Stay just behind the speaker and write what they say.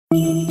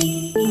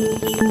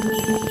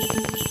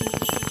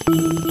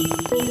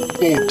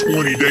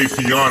20 Day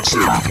Fiance.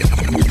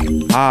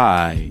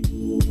 Hi.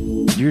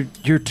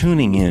 You're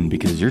tuning in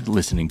because you're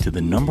listening to the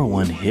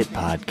 #1 hit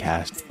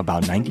podcast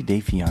about 90 Day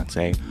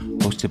Fiance,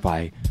 hosted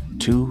by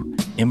two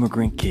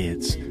immigrant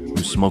kids who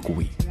smoke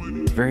weed.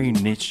 Very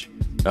niche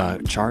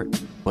chart,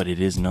 but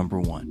it is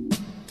 #1.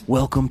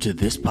 Welcome to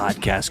this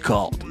podcast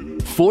called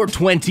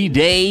 420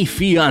 Day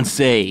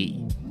Fiance.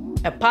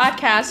 A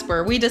podcast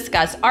where we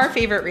discuss our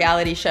favorite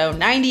reality show,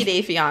 90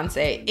 Day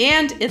Fiance,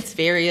 and its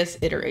various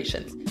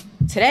iterations.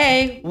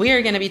 Today, we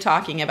are going to be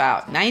talking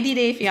about 90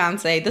 Day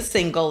Fiance, the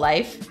single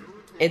life.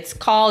 It's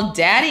called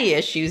Daddy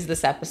Issues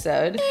this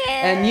episode.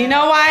 And you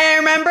know why I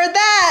remembered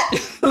that?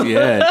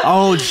 Yeah.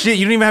 Oh, shit.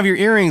 You don't even have your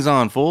earrings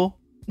on, fool.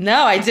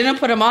 No, I didn't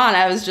put them on.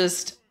 I was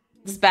just...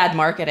 This is bad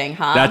marketing,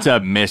 huh? That's a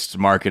missed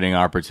marketing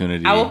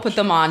opportunity. I will put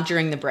them on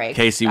during the break.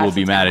 Casey will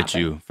be mad at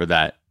you for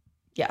that.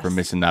 Yes. For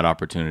missing that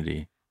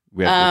opportunity.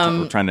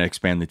 We're trying to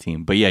expand the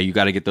team. But yeah, you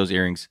got to get those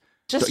earrings.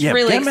 Just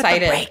really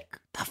excited.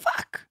 The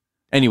fuck?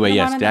 Anyway,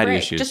 yes, Daddy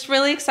Issues. Just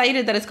really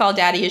excited that it's called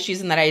Daddy Issues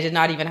and that I did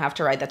not even have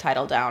to write the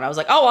title down. I was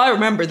like, oh, I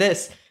remember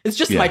this. It's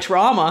just my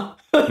trauma.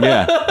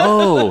 Yeah.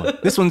 Oh,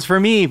 this one's for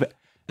me.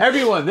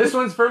 Everyone, this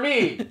one's for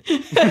me.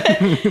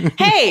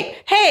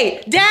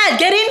 Hey, Dad,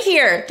 get in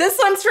here. This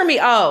one's for me.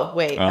 Oh,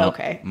 wait.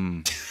 Okay.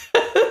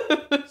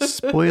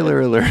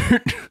 Spoiler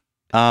alert.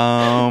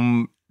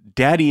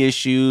 Daddy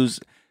Issues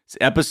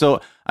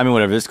episode. I mean,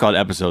 whatever. This is called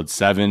episode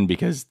 7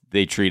 because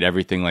they treat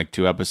everything like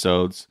 2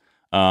 episodes.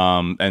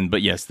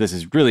 But yes, this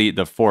is really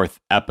the 4th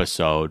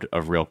episode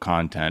of real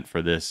content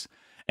for this.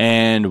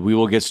 And we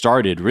will get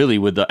started really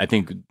with I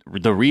think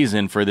the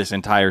reason for this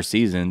entire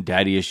season,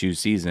 Daddy Issues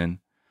season,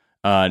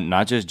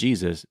 not just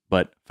Jesus,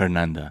 but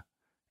Fernanda.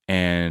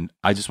 And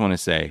I just want to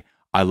say,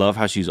 I love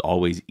how she's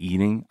always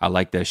eating. I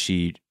like that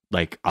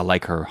I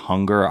like her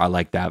hunger. I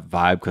like that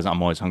vibe because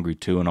I'm always hungry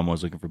too. And I'm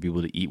always looking for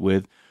people to eat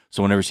with.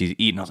 So whenever she's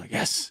eating, I was like,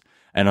 yes.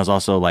 And I was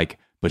also like,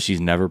 but she's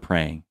never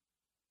praying.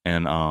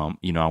 And, I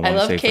want to say, I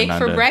love cake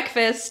Fernanda, for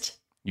breakfast.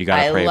 You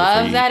got to pray. I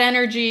love that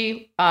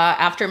energy.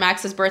 After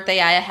Max's birthday,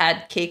 I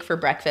had cake for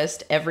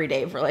breakfast every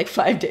day for like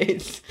 5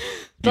 days.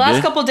 The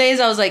last couple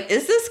days, I was like,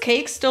 is this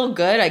cake still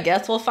good? I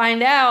guess we'll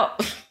find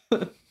out.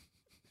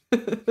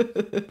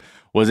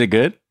 Was it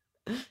good?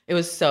 It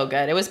was so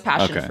good. It was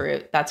passion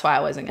fruit. That's why I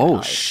wasn't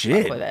going to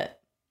shit with it.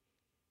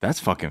 That's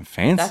fucking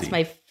fancy. That's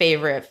my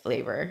favorite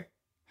flavor.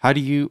 How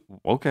do you,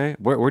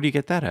 where do you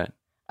get that at?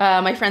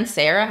 My friend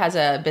Sarah has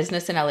a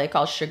business in LA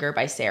called Sugar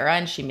by Sarah,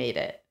 and she made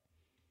it.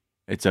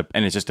 It's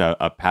just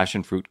a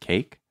passion fruit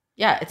cake?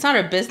 Yeah, it's not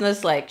a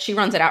business, like she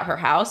runs it out her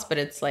house, but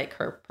it's like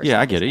her personal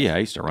Yeah, I get business. it. Yeah, I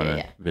used to run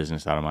a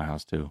business out of my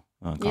house too.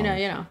 You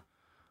know.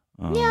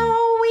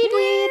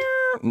 Weed.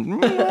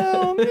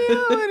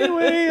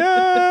 Anyway,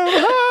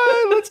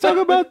 hi, let's talk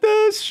about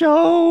this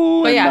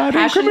show. But yeah,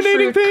 passion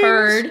fruit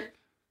curd.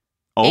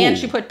 Oh. And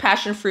she put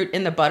passion fruit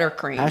in the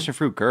buttercream. Passion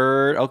fruit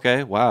curd.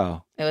 Okay,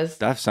 wow.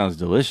 That sounds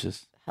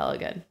delicious. Hella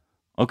good.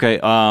 Okay,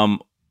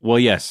 well,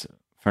 yes,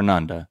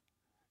 Fernanda.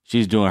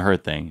 She's doing her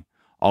thing.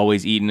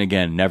 Always eating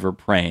again, never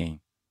praying.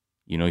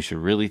 You should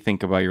really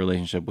think about your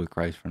relationship with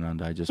Christ,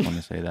 Fernanda. I just want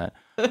to say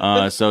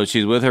that. So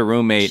she's with her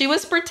roommate. She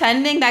was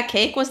pretending that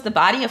cake was the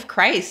body of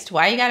Christ.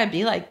 Why you gotta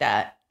be like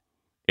that?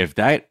 If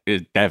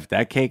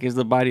that cake is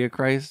the body of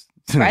Christ,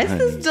 Christ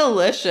is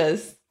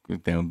delicious.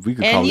 Then we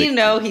could and call you it,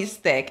 know he's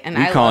thick, and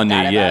I love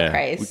that about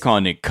Christ. We're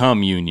calling it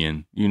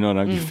communion. You know what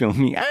I mean? You feel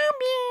me?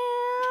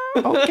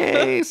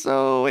 Okay,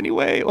 so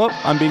anyway,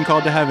 I'm being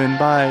called to heaven.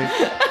 Bye.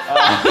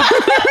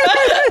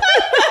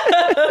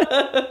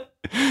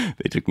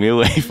 They took me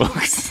away,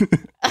 folks.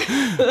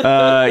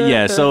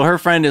 So her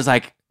friend is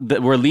like,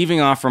 we're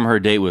leaving off from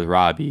her date with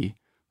Robbie,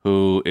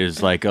 who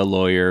is like a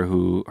lawyer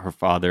who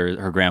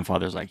her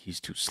grandfather's like, he's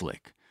too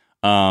slick.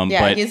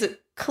 But he's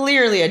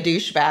clearly a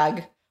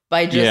douchebag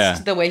by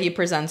just the way he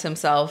presents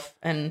himself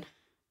and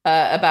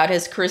about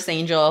his Chris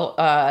Angel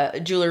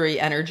jewelry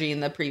energy in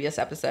the previous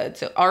episode.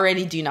 So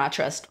already do not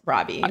trust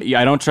Robbie.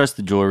 I don't trust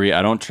the jewelry.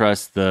 I don't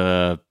trust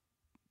the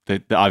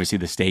obviously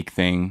the steak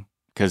thing.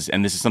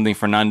 And this is something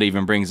Fernanda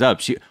even brings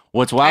up.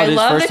 What's wild is,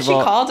 love first that of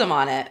all, she called him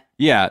on it.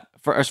 Yeah.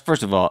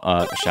 First of all,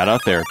 shout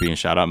out therapy and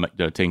shout out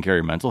taking care of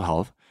your mental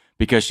health,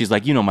 because she's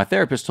like, my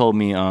therapist told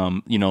me,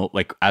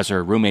 like as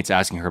her roommate's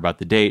asking her about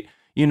the date,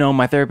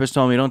 my therapist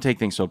told me don't take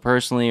things so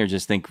personally or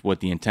just think what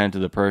the intent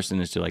of the person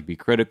is to like be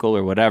critical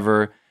or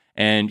whatever.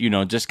 And,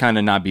 just kind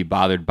of not be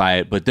bothered by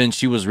it. But then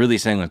she was really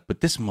saying like,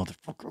 but this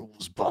motherfucker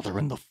was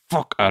bothering the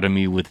fuck out of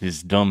me with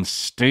his dumb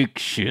steak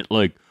shit.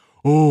 Like,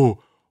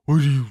 oh, what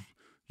do you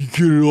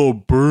get it all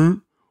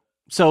burnt?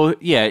 So,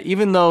 yeah,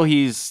 even though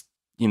he's,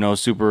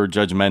 super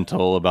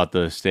judgmental about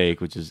the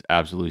steak, which is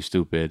absolutely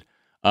stupid,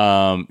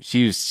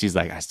 she's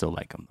like, I still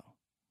like him, though.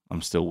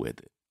 I'm still with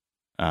it.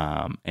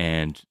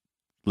 And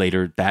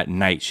later that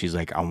night, she's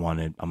like, I'm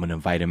going to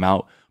invite him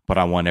out, but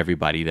I want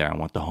everybody there. I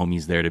want the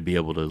homies there to be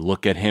able to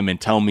look at him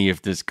and tell me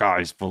if this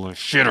guy's full of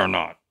shit or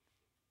not.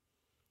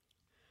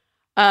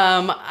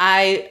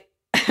 I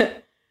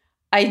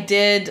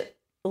did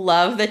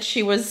love that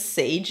she was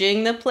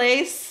saging the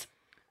place.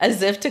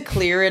 as if to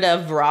clear it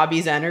of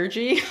Robbie's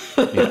energy.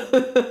 Yeah.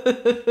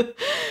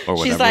 Or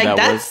She's whatever like,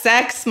 that was.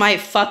 sex might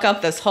fuck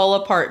up this whole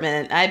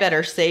apartment. I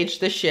better sage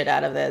the shit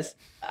out of this.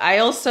 I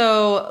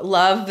also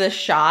love the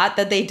shot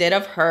that they did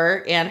of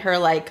her and her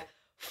like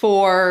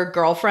 4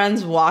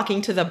 girlfriends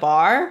walking to the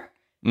bar.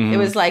 Mhm. It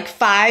was like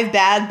 5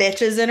 bad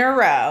bitches in a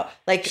row.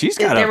 Like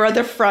they were at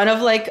the front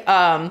of like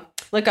a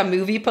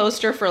movie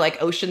poster for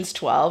like Ocean's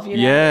 12, you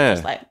know? Yeah.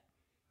 Just like,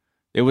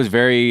 It was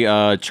very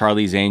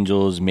Charlie's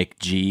Angels,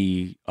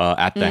 McG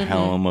at the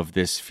helm of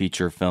this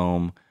feature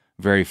film.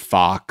 Very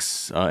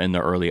Fox in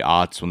the early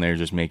aughts when they were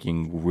just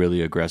making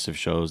really aggressive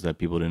shows that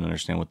people didn't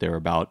understand what they were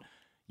about.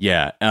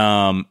 Yeah.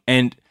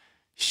 And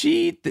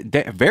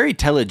very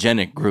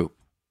telegenic group.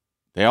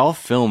 They all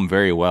film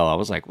very well. I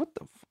was like, what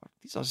the fuck?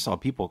 These I saw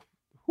people.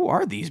 Who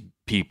are these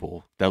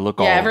people that look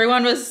all... Yeah,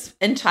 everyone was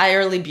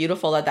entirely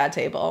beautiful at that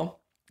table.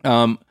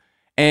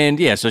 And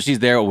yeah, so she's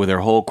there with her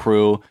whole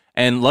crew.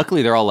 And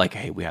luckily, they're all like,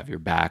 hey, we have your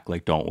back.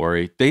 Like, don't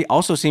worry. They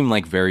also seem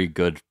like very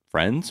good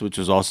friends, which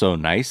was also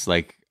nice.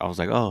 Like, I was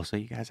like, oh, so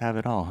you guys have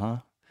it all, huh?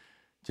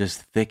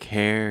 Just thick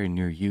hair in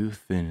your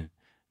youth and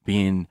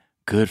being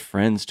good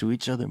friends to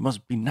each other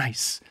must be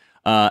nice.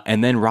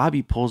 And then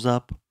Robbie pulls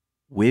up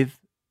with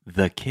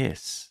the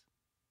kiss.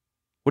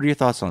 What are your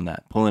thoughts on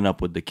that? Pulling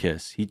up with the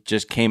kiss. He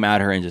just came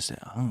at her and just said,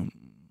 oh.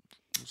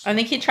 I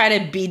think he tried to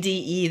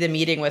BDE the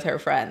meeting with her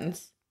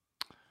friends.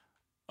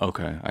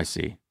 Okay, I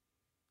see.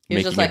 He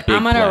was just like,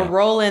 I'm going to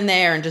roll in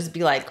there and just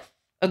be like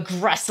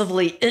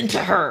aggressively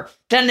into her.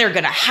 Then they're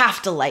going to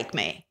have to like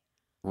me.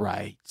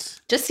 Right.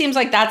 Just seems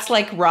like that's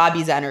like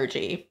Robbie's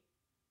energy.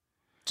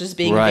 Just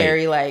being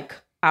very like,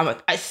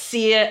 I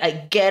see it. I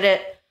get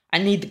it. I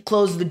need to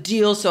close the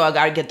deal, so I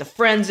got to get the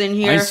friends in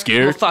here. I'm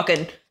scared. We'll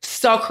fucking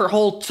suck her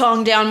whole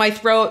tongue down my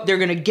throat. They're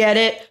going to get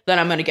it. Then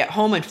I'm going to get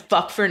home and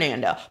fuck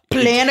Fernanda.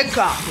 Plan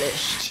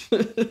accomplished.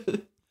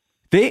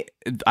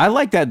 I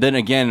like that. Then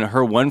again,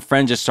 her one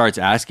friend just starts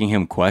asking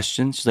him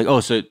questions. She's like, oh,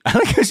 so I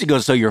like how she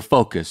goes, so you're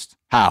focused.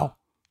 How?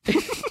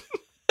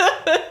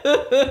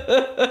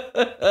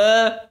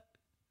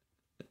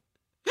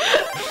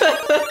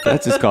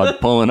 That's just called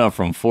pulling up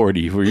from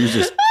 40, where you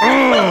just,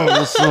 oh,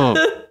 what's up?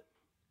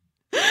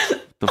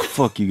 The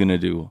fuck you gonna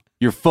do?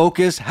 You're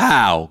focused?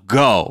 How?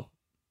 Go.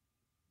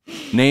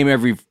 Name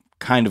every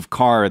kind of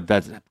car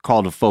that's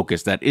called a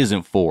Focus that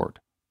isn't Ford.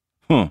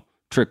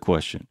 Trick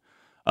question.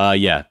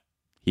 Yeah.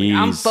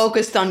 I'm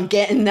focused on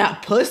getting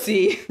that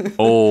pussy.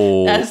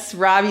 Oh. That's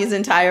Robbie's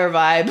entire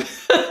vibe.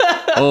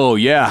 Oh,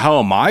 yeah. How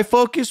am I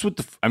focused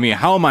with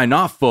how am I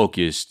not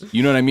focused?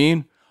 You know what I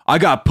mean? I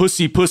got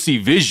pussy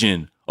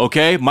vision,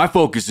 okay? My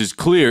focus is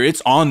clear.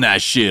 It's on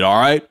that shit, all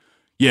right?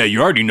 Yeah,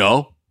 you already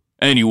know.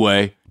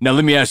 Anyway, now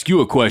let me ask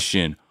you a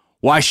question.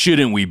 Why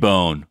shouldn't we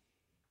bone?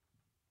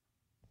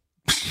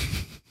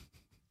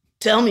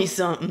 Tell me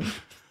something.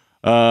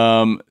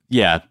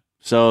 Yeah.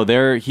 So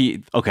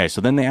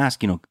so then they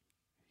ask,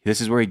 this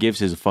is where he gives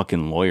his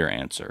fucking lawyer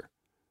answer.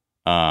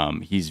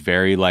 He's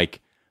very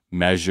like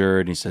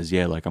measured and he says,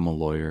 yeah, like I'm a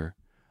lawyer.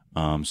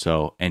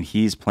 And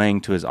he's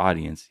playing to his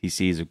audience. He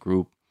sees a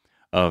group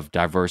of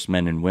diverse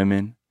men and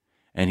women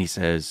and he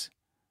says,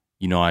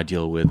 I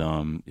deal with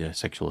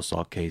sexual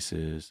assault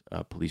cases,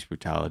 police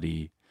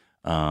brutality,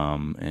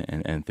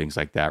 and things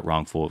like that,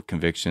 wrongful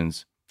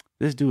convictions.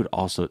 This dude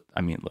also,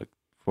 look,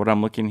 for what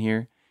I'm looking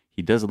here,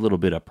 he does a little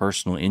bit of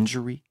personal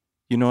injury.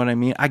 You know what I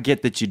mean? I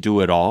get that you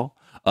do it all.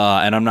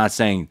 And I'm not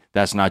saying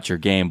that's not your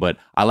game, but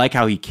I like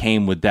how he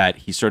came with that.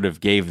 He sort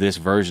of gave this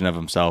version of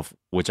himself,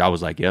 which I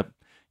was like, yep,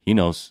 he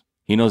knows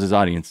his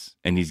audience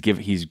and he's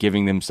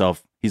giving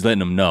himself, he's letting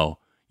them know,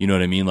 you know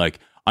what I mean? Like,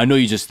 I know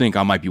you just think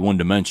I might be one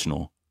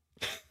dimensional,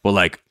 but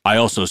like, I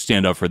also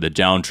stand up for the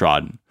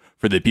downtrodden,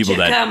 for the people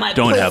that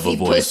don't have a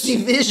voice. Pussy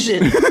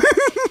vision.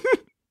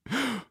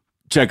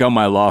 Check out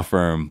my law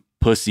firm,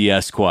 Pussy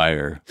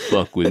Esquire.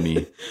 Fuck with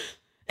me.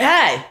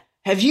 Hey,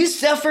 have you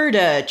suffered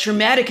a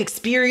traumatic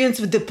experience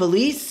with the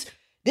police?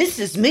 This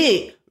is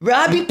me,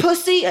 Robbie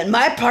Pussy, and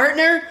my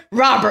partner,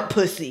 Robert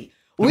Pussy.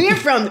 We're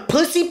from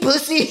Pussy.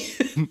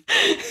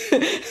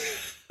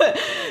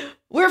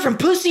 We're from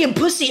Pussy and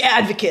Pussy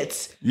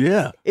Advocates.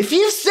 Yeah. If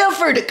you've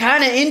suffered a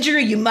kind of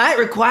injury you might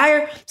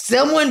require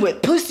someone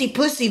with pussy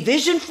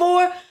vision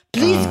for,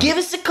 please give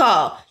us a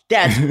call.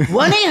 That's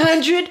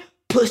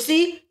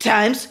 1-800-PUSSY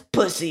times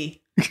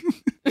pussy.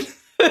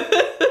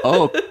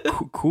 Oh,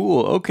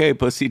 cool. Okay,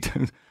 pussy.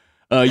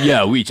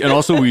 Yeah, we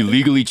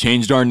legally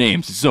changed our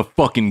names. This is a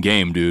fucking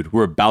game, dude.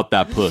 We're about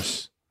that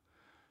puss.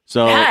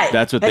 So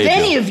that's what they do. Have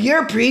any of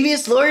your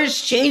previous lawyers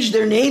changed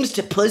their names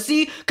to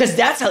Pussy? Because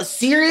that's how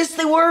serious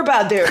they were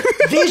about their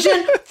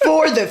vision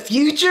for the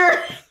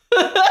future.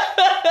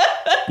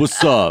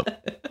 What's up?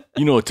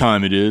 You know what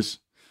time it is.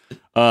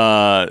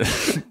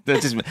 That's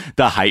just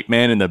the hype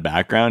man in the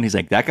background. He's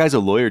like, that guy's a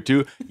lawyer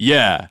too?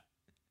 Yeah.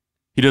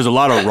 He does a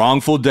lot of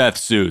wrongful death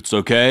suits,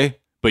 okay?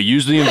 But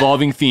usually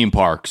involving theme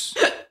parks.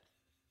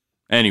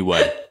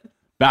 Anyway,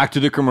 back to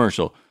the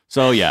commercial.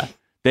 So yeah.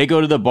 They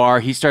go to the bar.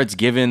 He starts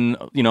giving,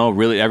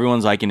 really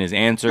everyone's liking his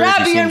answers.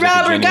 Robbie and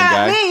Robert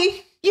got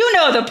me. You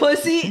know the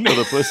pussy. You know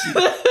the pussy.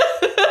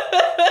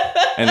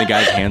 And the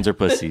guy's hands are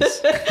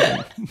pussies.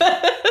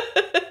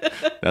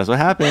 That's what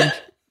happened.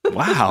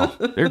 Wow,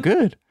 they're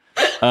good.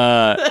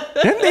 Then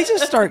they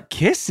just start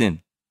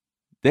kissing.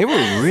 They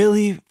were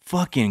really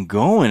fucking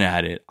going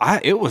at it.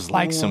 It was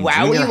like some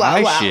junior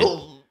high shit.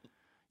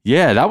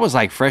 Yeah, that was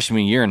like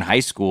freshman year in high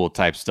school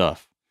type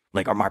stuff.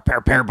 Like, our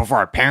parent before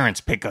our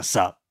parents pick us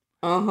up.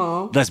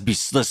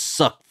 Let's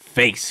suck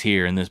face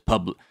here in this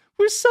public.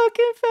 We're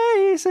sucking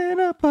face in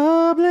a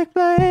public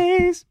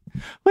place.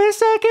 We're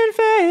sucking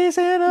face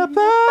in a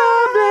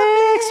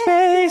public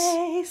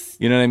space.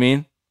 You know what I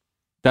mean?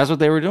 That's what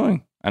they were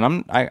doing,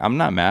 and I'm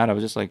not mad. I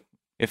was just like,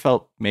 it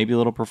felt maybe a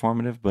little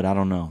performative, but I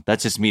don't know.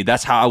 That's just me.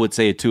 That's how I would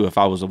say it too if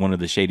I was one of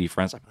the shady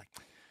friends. I'd be like,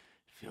 it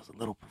feels a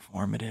little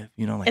performative,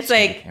 you know, like it's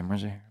like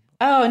cameras are here.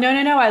 Oh, no.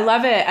 I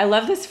love it. I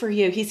love this for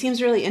you. He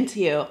seems really into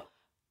you.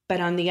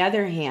 But on the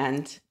other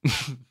hand,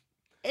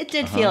 it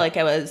did feel like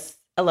it was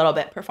a little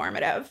bit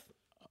performative.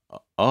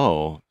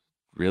 Oh,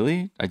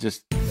 really? I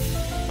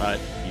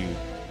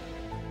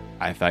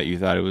thought you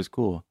thought it was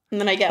cool.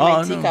 And then I get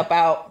my teacup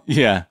out.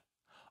 Yeah.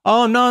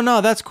 Oh, no.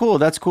 That's cool.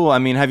 That's cool. I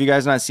mean, have you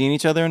guys not seen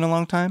each other in a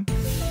long time?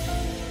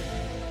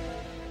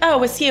 Oh,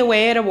 was he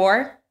away at a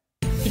war?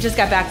 He just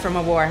got back from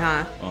a war,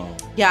 huh? Oh.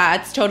 Yeah,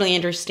 it's totally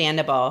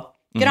understandable.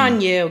 Good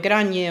on you. Good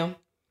on you.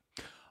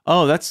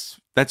 Oh, that's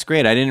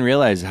great. I didn't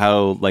realize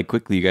how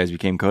quickly you guys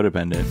became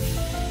codependent.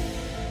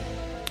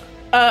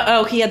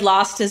 He had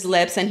lost his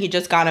lips and he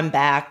just got them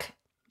back.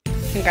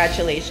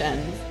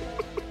 Congratulations.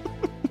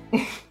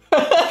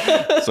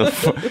 So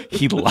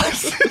he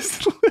lost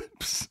his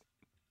lips.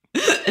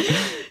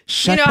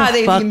 Shut you know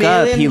the fuck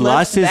up. He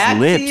lost his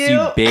lips, you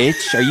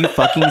bitch. Are you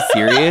fucking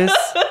serious?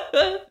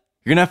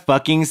 You're gonna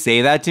fucking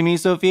say that to me,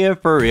 Sophia?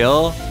 For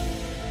real?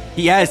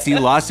 Yes, he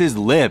lost his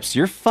lips.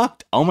 You're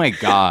fucked. Oh my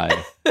God.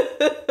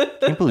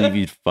 Can't believe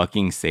you'd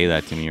fucking say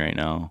that to me right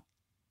now.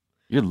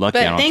 You're lucky.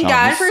 But thank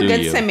God for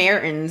Good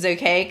Samaritans,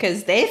 okay?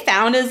 Because they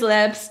found his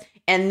lips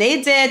and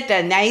they did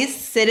the nice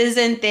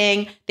citizen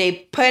thing.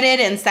 They put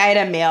it inside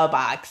a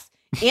mailbox.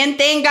 And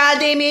thank God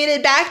they made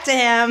it back to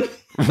him.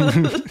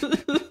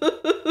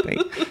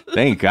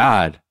 Thank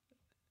God.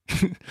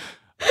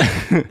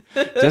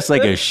 Just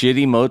like a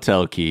shitty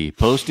motel key.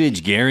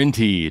 Postage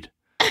guaranteed.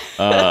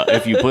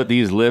 If you put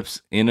these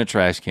lips in a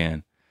trash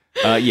can.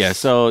 Yeah,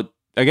 so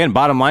again,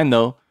 bottom line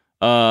though,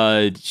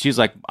 she's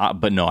like,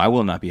 but no, I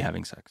will not be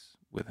having sex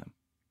with him.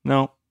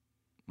 No.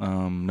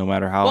 No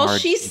matter how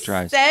hard he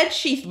tries. Said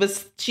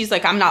she's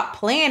like, I'm not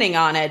planning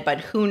on it, but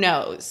who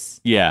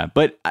knows? Yeah,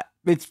 but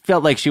it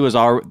felt like she was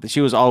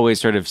always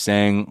sort of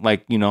saying,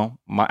 like, you know,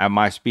 at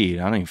my speed.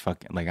 I don't even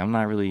fucking, like, I'm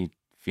not really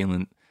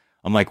feeling.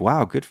 I'm like,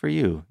 wow, good for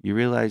you. You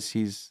realize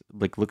he's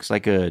like, looks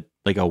like a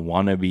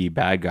wannabe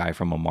bad guy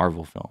from a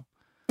Marvel film.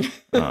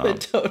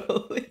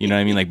 Totally. You know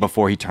what I mean? Like,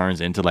 before he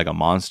turns into like a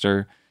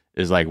monster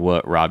is like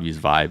what Robbie's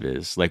vibe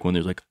is. Like, when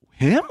there's like,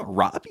 him?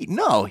 Robbie?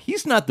 No,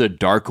 he's not the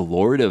Dark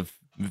Lord of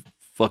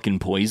fucking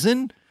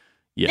poison.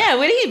 Yeah,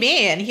 what do you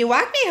mean? He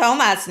walked me home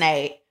last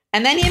night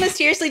and then he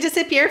mysteriously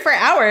disappeared for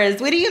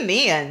hours. What do you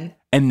mean?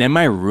 And then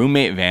my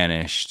roommate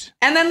vanished.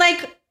 And then,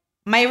 like,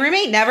 my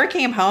roommate never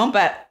came home,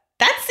 but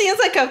that seems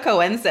like a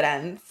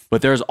coincidence.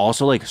 But there's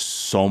also like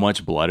so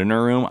much blood in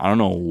her room. I don't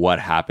know what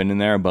happened in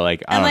there, but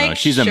like, I don't know.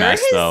 She's a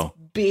mess though.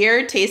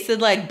 Beer tasted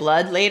like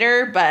blood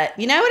later, but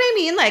you know what I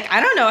mean? Like, I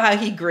don't know how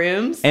he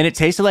grooms. And it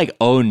tasted like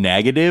O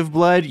negative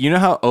blood. You know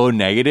how O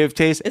negative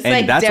tastes? It's and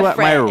like that's different.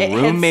 What my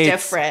roommate's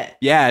different.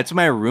 Yeah, it's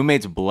my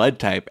roommate's blood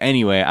type.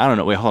 Anyway, I don't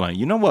know. Wait, hold on.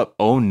 You know what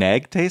O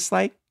neg tastes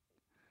like?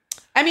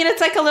 I mean,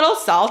 it's like a little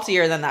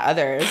saltier than the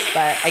others,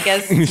 but I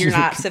guess you're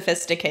not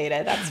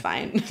sophisticated. That's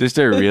fine. Just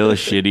a real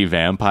shitty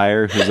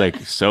vampire who's like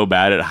so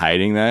bad at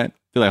hiding that.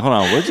 They're like, hold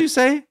on, what'd you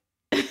say?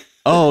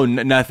 Oh,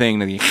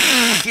 nothing.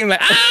 You're like,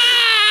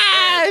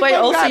 But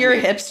also you're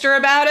a hipster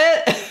about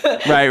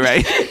it.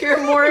 Right.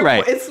 You're more.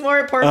 Right. It's more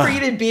important for you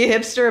to be a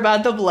hipster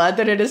about the blood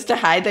than it is to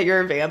hide that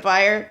you're a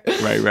vampire.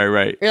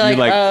 Right. You're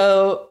like,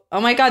 oh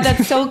my God,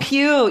 that's so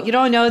cute. You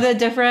don't know the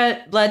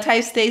different blood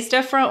types taste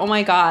different? Oh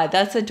my God,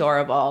 that's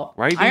adorable.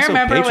 Why are you being I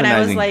remember so when I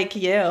was patronizing? like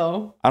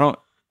you. I don't,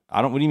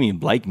 what do you mean?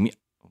 Like me?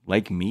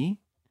 Like me?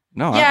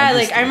 No. Yeah,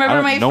 I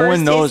remember my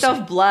first taste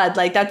of blood.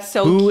 Like, that's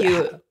so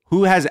cute.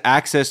 Who has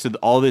access to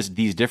all these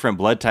different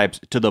blood types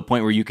to the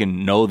point where you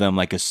can know them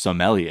like a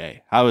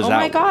sommelier? How is that? Oh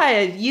my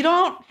God, you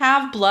don't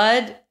have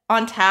blood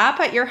on tap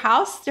at your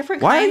house?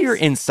 Different Why kinds? are your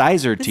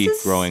incisor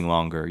teeth growing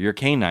longer? Your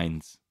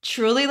canines.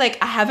 Truly, like,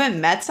 I haven't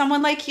met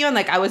someone like you, and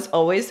like I was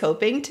always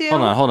hoping to.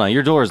 Hold on.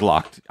 Your door is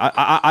locked.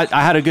 I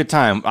had a good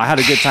time. I had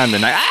a good time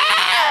tonight.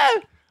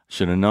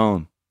 Should have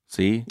known.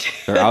 See,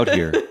 they're out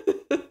here.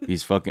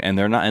 He's fucking, and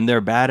they're not, and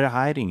they're bad at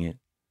hiding it.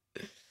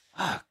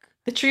 Fuck.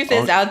 The truth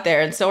is out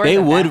there, and so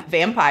are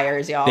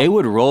vampires, y'all. They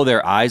would roll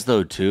their eyes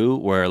though too,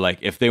 where like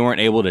if they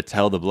weren't able to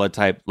tell the blood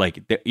type,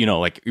 like you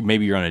know, like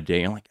maybe you're on a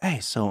date, and like, hey,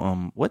 so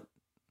what?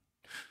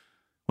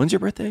 When's your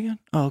birthday again?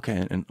 Oh,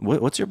 okay. And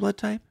what's your blood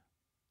type?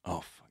 Oh,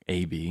 fuck,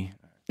 AB.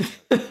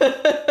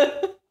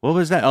 What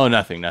was that? Oh,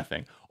 nothing.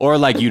 Or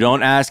like you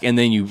don't ask and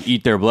then you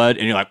eat their blood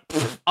and you're like,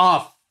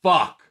 oh,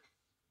 fuck.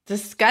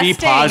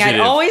 Disgusting. I'd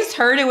always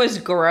heard it was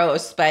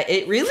gross, but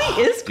it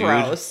really is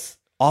gross.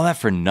 All that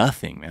for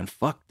nothing, man.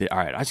 Fuck. All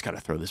right, I just got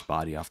to throw this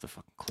body off the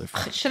fucking cliff.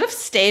 It should have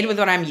stayed with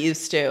what I'm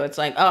used to. It's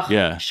like, oh,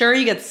 yeah. Sure,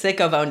 you get sick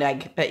of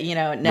oneg, but, you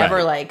know, it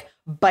never like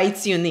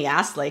bites you in the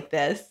ass like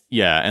this.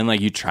 Yeah, and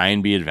like you try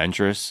and be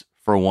adventurous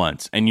for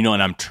once, and you know,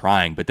 and I'm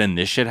trying, but then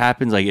this shit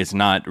happens. Like, it's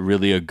not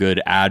really a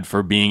good ad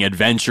for being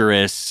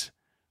adventurous.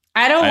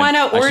 I don't want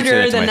to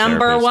order the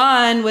number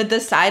one with the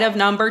side of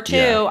number two.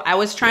 Yeah. I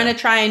was trying to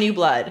try a new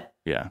blood.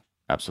 Yeah,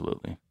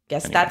 absolutely.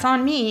 Guess that's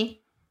on me.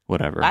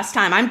 Whatever. Last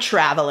time I'm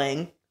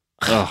traveling.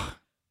 Ugh,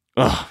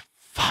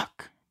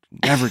 fuck.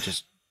 Never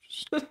just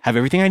have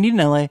everything I need in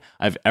LA.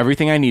 I have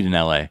everything I need in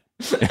LA.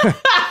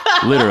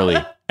 Literally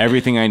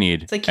everything I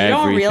need. It's like you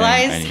don't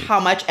realize how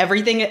much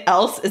everything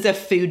else is a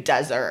food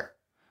desert.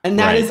 And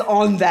that is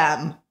on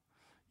them.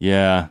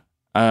 Yeah.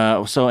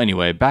 So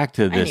anyway, back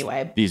to this.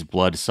 These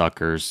blood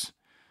suckers.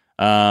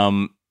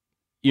 You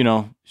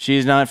know,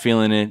 she's not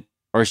feeling it.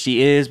 Or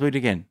she is, but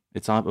again,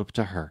 it's not up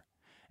to her.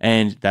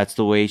 And that's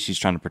the way she's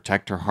trying to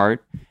protect her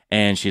heart.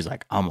 And she's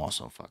like, I'm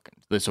also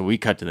fucking. So we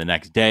cut to the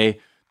next day.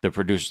 The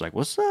producer's like,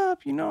 what's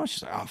up? You know,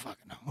 she's like, I'm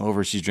fucking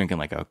over. She's drinking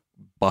like a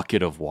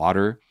bucket of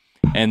water.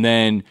 And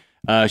then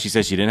she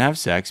says she didn't have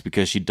sex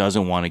because she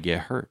doesn't want to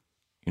get hurt.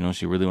 You know,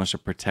 she really wants to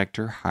protect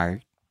her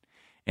heart.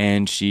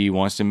 And she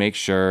wants to make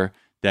sure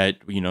that,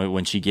 you know,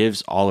 when she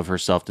gives all of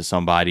herself to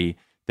somebody,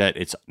 that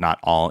it's not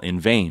all in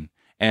vain.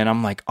 And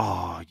I'm like,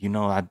 oh, you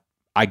know,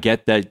 I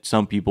get that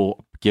some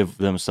people give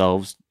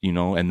themselves, you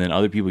know, and then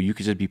other people, you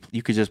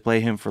could just play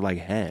him for like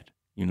head,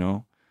 you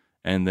know,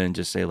 and then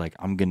just say like,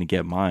 I'm going to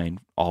get mine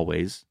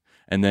always.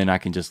 And then I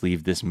can just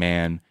leave this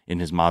man in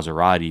his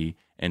Maserati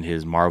and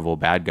his Marvel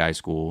bad guy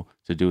school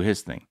to do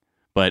his thing.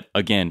 But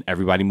again,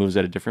 everybody moves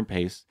at a different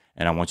pace.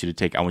 And I want you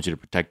to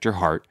protect your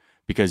heart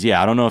because,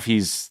 yeah, I don't know if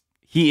he's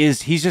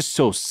just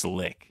so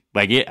slick.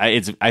 Like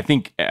I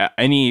think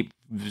any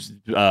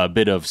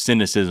bit of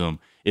cynicism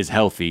is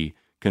healthy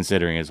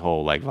considering his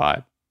whole like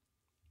vibe.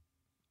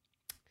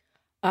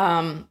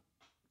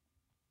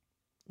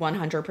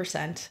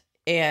 100%.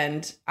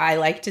 And I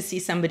like to see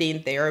somebody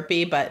in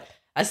therapy, but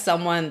as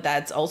someone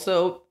that's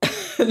also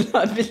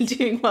not been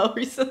doing well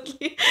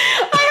recently,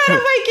 I had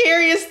a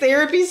vicarious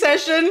therapy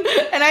session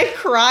and I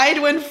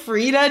cried when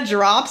Frida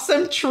dropped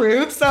some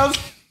truths. I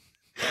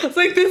was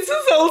like, this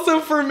is also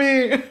for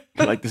me.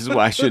 Like, this is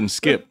why I shouldn't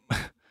skip.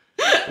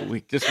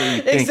 Just when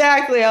you think.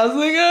 Exactly. I was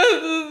like,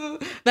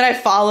 then I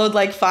followed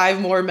like 5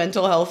 more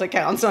mental health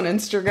accounts on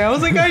Instagram. I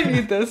was like, I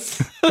need this.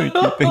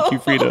 Thank you,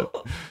 Frida.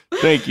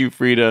 Thank you,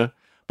 Frida.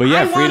 But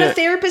yeah, I want a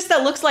therapist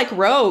that looks like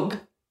Rogue.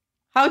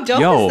 How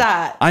dope is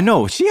that? I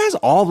know. She has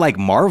all like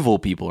Marvel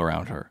people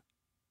around her.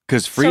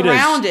 Because Frida's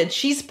surrounded.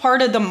 She's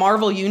part of the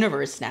Marvel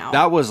universe now.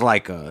 That was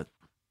like a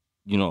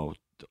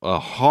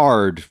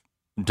hard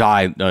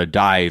dye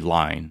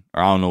line,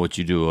 or I don't know what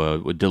you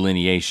do, a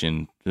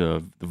delineation.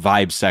 The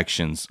vibe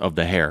sections of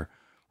the hair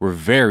were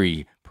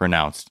very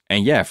pronounced.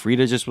 And yeah,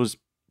 Frida just was,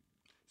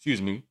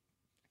 excuse me,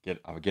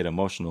 I'll get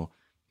emotional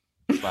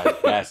by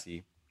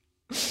gassy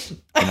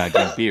and I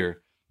drink beer.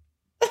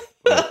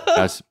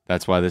 But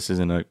that's why this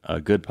isn't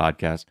a good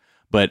podcast.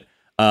 But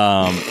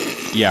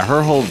yeah,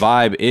 her whole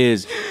vibe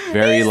is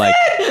very like.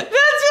 That's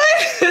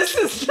why this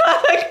is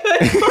not a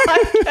good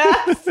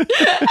podcast. That's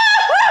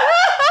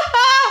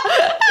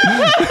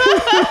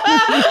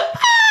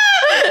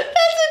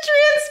a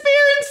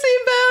transparency,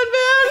 man.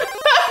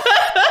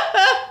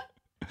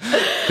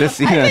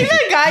 Just, I think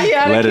I got you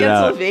out of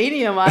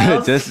Pennsylvania,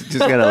 Miles. just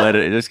gotta let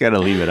it. Just gotta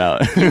leave it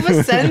out. You've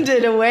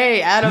ascended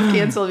away out of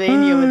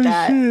Pennsylvania with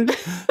that.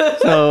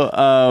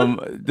 So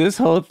this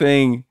whole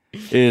thing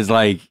is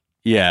like,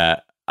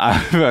 yeah,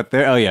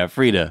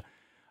 Frida.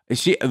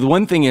 The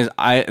one thing is,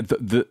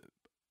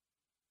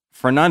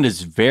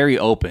 Fernanda's very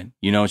open.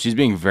 You know, she's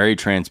being very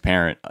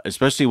transparent,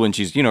 especially when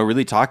she's, you know,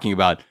 really talking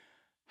about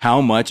how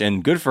much,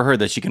 and good for her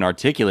that she can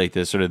articulate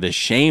this, sort of the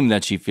shame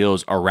that she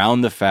feels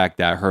around the fact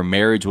that her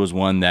marriage was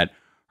one that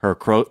her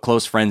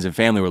close friends and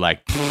family were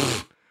like,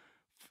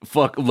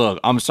 fuck, look,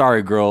 I'm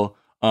sorry, girl.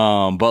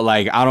 But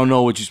like, I don't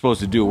know what you're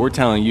supposed to do. We're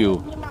telling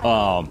you,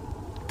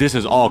 this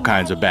is all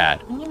kinds of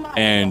bad.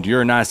 And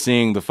you're not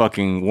seeing the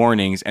fucking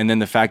warnings. And then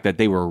the fact that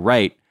they were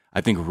right,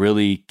 I think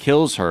really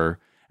kills her.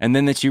 And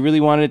then that she really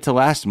wanted it to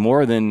last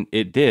more than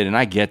it did. And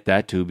I get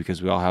that too,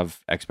 because we all have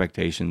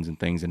expectations and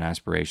things and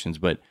aspirations.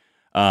 But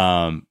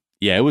yeah,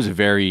 it was a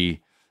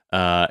very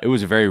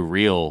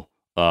real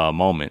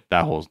moment,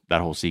 that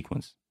whole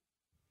sequence.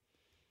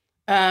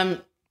 Yeah,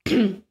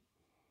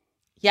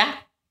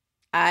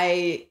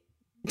 I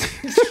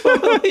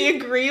totally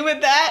agree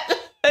with that.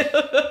 I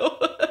don't know.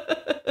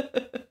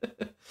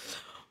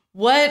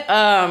 What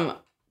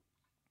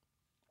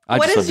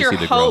is your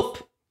hope?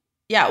 Growth.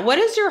 Yeah, what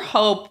is your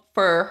hope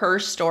for her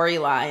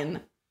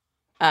storyline?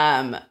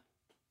 Like,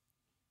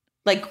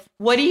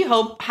 what do you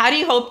hope? How do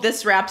you hope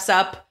this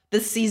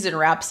season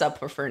wraps up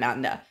for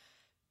Fernanda?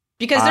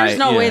 Because there's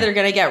no way yeah. they're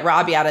gonna get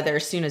Robbie out of there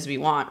as soon as we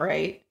want,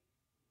 right?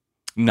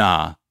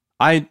 Nah.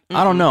 I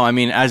don't know. I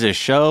mean, as a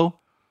show,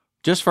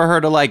 just for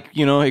her to like,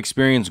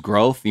 experience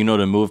growth,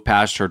 to move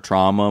past her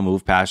trauma,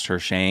 move past her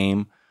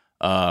shame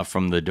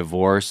from the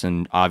divorce.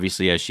 And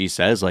obviously, as she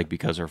says, like,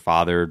 because her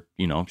father,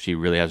 she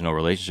really has no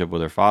relationship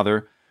with her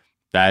father,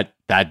 that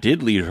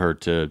did lead her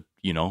to,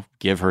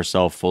 give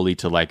herself fully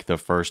to like the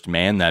first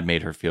man that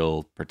made her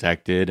feel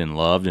protected and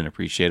loved and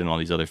appreciated and all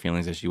these other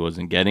feelings that she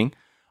wasn't getting.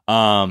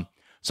 So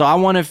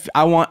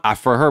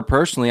for her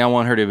personally, I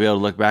want her to be able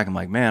to look back and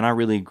like, man, I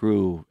really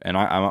grew, and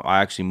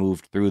I actually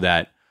moved through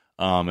that,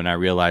 and I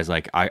realized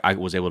like I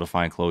was able to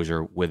find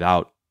closure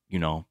without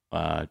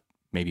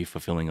maybe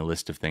fulfilling a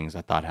list of things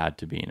I thought had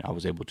to be, and I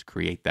was able to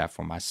create that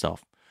for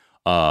myself.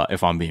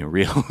 If I'm being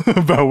real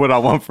about what I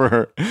want for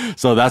her,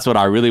 so that's what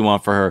I really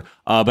want for her.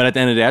 But at the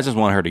end of the day, I just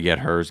want her to get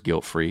hers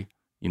guilt free.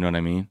 You know what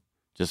I mean?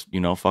 Just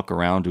fuck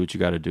around, do what you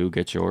got to do,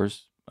 get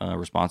yours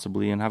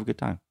responsibly, and have a good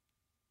time.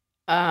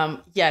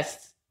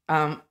 Yes.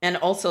 And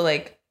also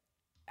like,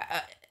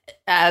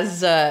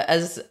 as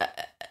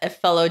a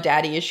fellow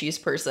daddy issues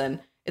person,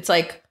 it's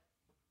like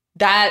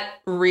that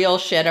real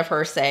shit of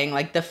her saying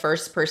like the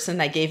first person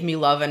that gave me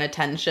love and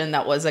attention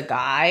that was a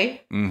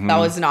guy, that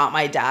was not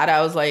my dad.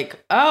 I was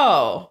like,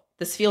 oh,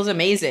 this feels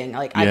amazing.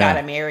 Like I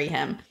gotta marry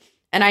him.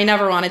 And I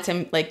never wanted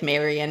to like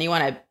marry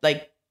anyone. I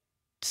like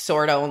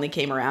sort of only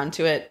came around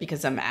to it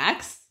because of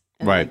Max.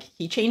 And, right. Like,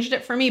 he changed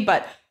it for me.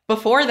 But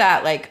before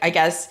that, like, I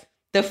guess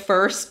the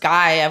first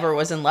guy I ever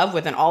was in love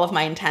with and all of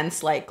my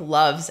intense like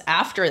loves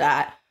after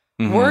that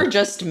were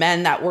just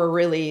men that were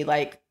really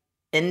like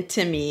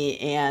into me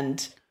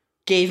and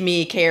gave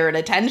me care and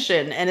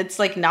attention. And it's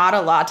like not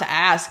a lot to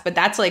ask, but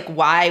that's like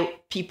why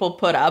people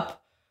put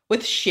up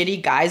with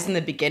shitty guys in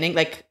the beginning,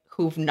 like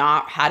who've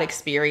not had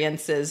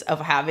experiences of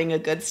having a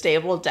good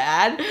stable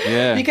dad.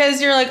 Yeah.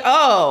 Because you're like,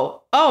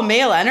 oh,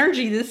 male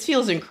energy, this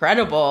feels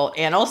incredible.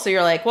 And also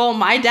you're like, well,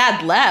 my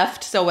dad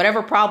left, so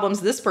whatever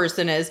problems this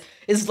person is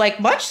like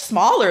much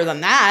smaller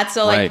than that.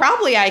 So like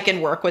probably I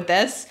can work with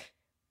this.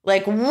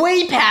 Like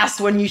way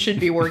past when you should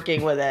be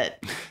working with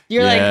it.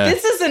 You're like,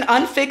 this is an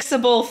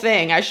unfixable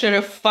thing. I should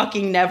have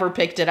fucking never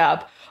picked it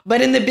up. But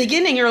in the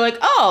beginning, you're like,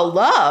 oh,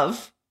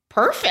 love.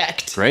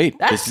 Perfect. Great.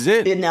 That's this is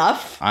it.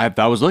 Enough. I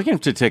was looking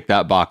to tick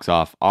that box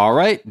off. All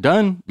right.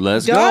 Done.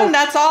 Let's go. Done.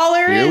 That's all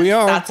there is. Here we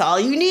are. That's all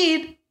you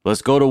need.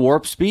 Let's go to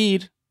warp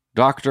speed.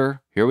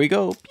 Doctor, here we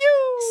go.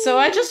 Pew! So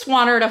I just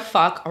want her to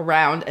fuck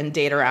around and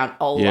date around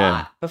a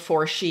lot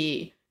before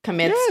she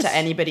commits to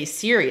anybody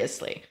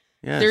seriously.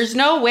 Yes. There's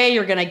no way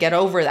you're going to get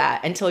over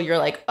that until you're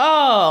like,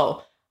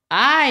 oh,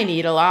 I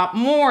need a lot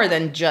more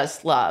than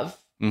just love.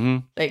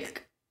 Mm-hmm.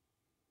 Like,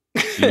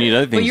 you need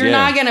other things. But you're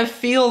not going to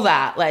feel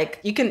that.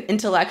 Like, you can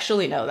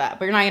intellectually know that,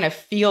 but you're not going to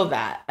feel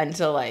that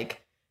until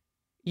like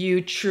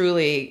you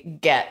truly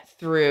get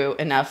through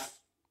enough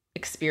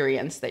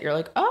experience that you're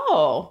like,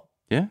 oh,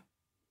 yeah,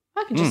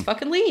 I can just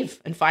fucking leave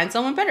and find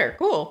someone better.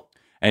 Cool.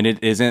 And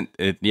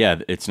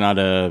it's not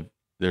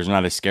there's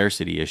not a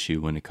scarcity issue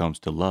when it comes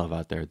to love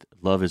out there.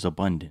 Love is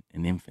abundant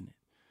and infinite,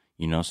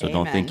 so Amen.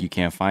 Don't think you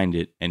can't find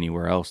it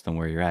anywhere else than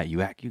where you're at. You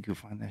can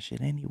find that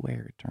shit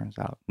anywhere, it turns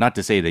out. Not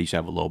to say that you should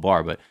have a low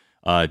bar, but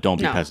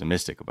don't be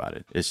pessimistic about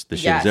it. The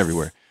shit is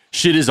everywhere.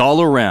 Shit is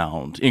all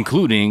around,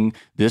 including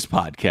this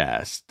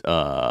podcast.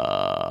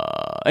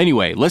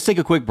 Anyway, let's take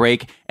a quick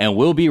break, and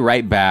we'll be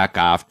right back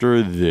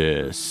after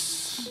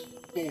this.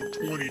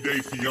 20-Day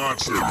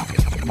Fiance.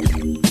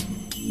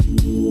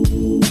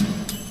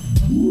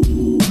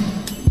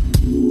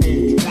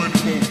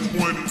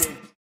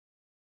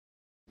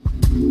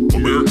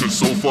 America's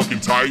so fucking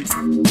tight.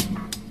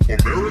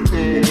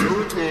 America.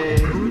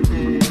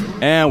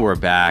 And we're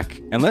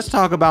back. And let's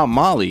talk about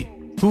Molly,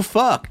 who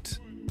fucked.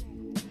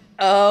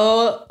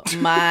 Oh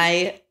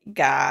my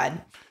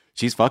God.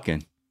 She's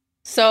fucking.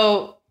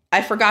 So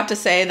I forgot to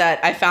say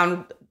that I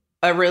found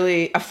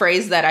a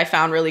phrase that I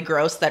found really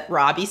gross that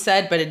Robbie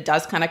said, but it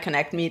does kind of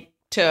connect me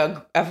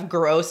to a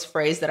gross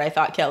phrase that I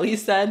thought Kelly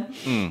said.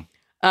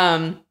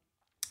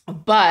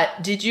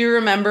 But did you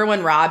remember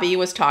when Robbie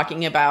was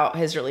talking about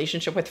his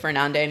relationship with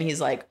Fernanda and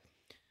he's like,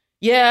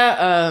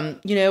 yeah,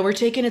 we're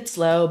taking it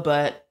slow,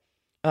 but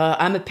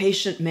I'm a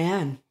patient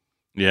man.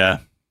 Yeah.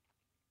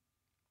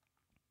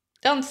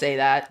 Don't say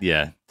that.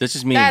 Yeah. This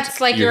just means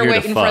that's like you're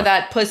waiting for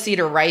that pussy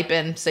to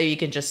ripen so you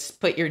can just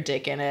put your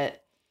dick in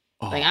it.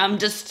 Oh. Like,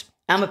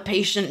 I'm a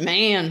patient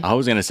man. I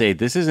was going to say,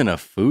 this isn't a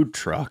food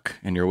truck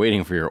and you're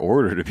waiting for your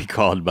order to be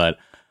called, but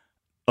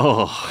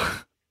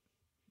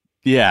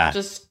yeah.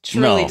 Just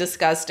truly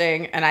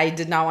disgusting. And I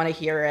did not want to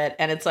hear it.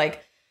 And it's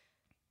like,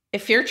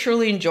 if you're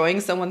truly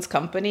enjoying someone's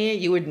company,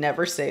 you would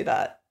never say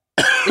that.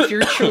 If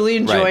you're truly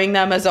enjoying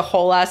them as a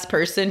whole ass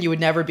person, you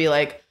would never be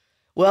like,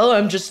 well,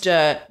 I'm just,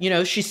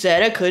 she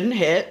said I couldn't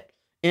hit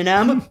and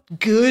I'm a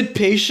good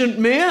patient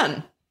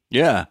man.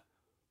 Yeah.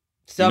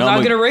 So I'm not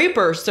going to rape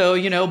her.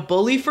 So,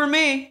 bully for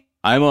me.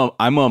 I'm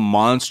a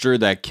monster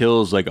that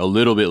kills like a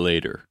little bit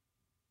later.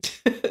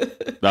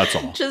 That's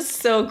all.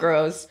 Just so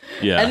gross.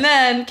 Yeah. And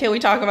then can we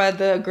talk about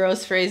the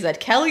gross phrase that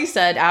Kelly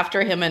said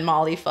after him and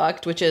Molly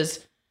fucked, which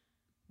is,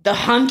 the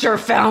hunter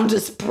found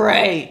his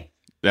prey.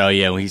 Oh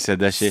yeah, when he said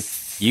that shit.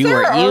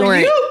 Sir, are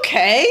you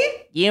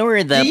okay? You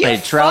were the Do you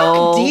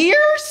patrol. fuck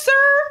deer, sir?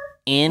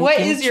 In What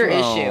is your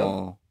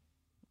control.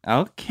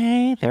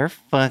 Okay, they're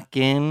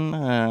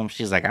fucking.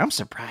 She's like, I'm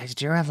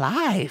surprised you're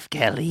alive,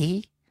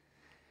 Kelly.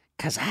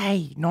 Because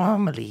I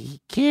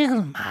normally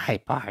kill my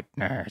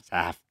partners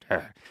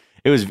after.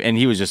 And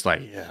he was just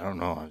like, yeah, I don't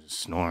know. I was just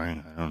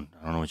snoring. I don't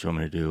know what you want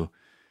me to do.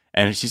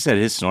 And she said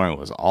his snoring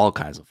was all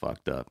kinds of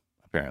fucked up,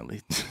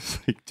 apparently.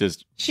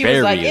 Just She very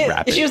was like,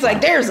 rapid. she was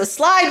like, there's a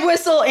slide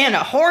whistle and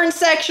a horn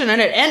section, and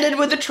it ended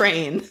with a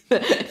train.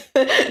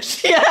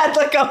 She had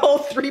like a whole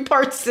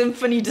 3-part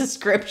symphony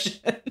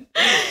description.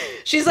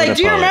 She's like,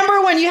 do you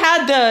remember when you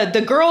had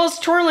the girls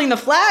twirling the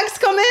flags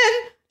come in?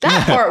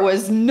 That part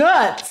was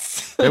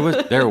nuts.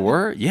 There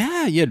were,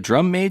 yeah,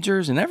 drum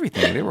majors and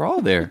everything. They were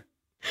all there.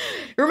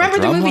 Remember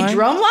the movie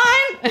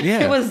Drumline?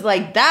 Yeah. It was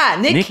like that.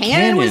 Nick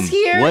Cannon was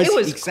here. It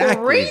was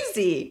exactly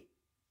crazy.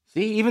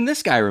 See, even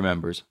this guy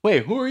remembers.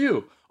 Wait, who are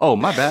you? Oh,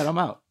 my bad. I'm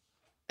out.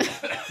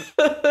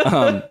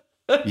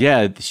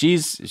 Yeah,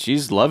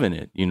 she's loving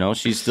it. You know,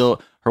 she's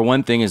still, her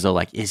one thing is though,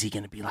 like, is he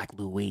going to be like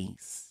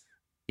Luis?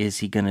 Is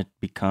he going to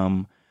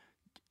become,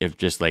 if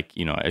just like,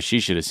 you know, as she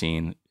should have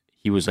seen,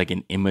 he was like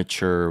an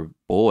immature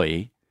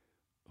boy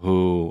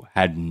who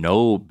had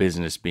no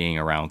business being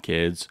around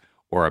kids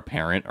or a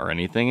parent or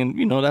anything. And,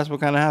 you know, that's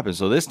what kind of happened.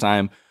 So this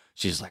time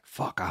she's like,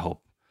 fuck, I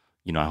hope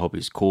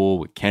he's cool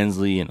with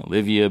Kensley and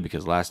Olivia,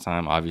 because last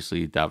time,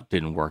 obviously, that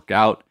didn't work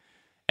out.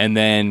 And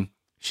then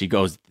she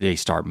goes, they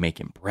start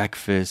making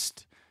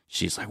breakfast.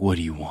 She's like, what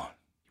do you want?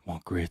 You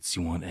want grits?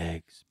 You want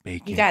eggs?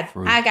 Bacon?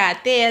 Fruit? I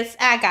got this.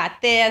 I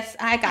got this.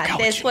 I got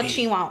this. What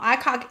you want?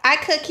 I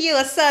cook you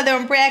a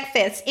southern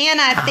breakfast, and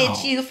I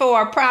fit you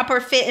for a proper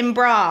fitting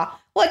bra.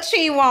 What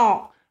you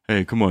want?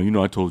 Hey, come on. You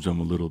know, I told you I'm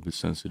a little bit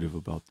sensitive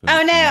about that.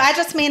 Oh, no. I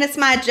just mean it's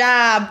my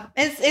job.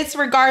 It's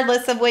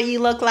regardless of what you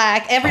look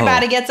like.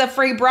 Everybody gets a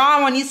free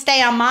bra when you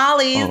stay on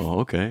Molly's. Oh,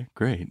 okay.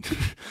 Great.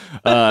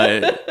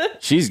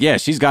 She's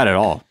got it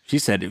all. She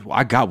said,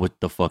 I got what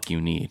the fuck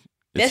you need.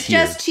 It's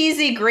just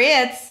cheesy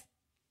grits.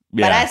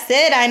 Yeah. But I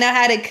said I know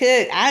how to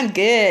cook. I'm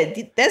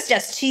good. That's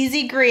just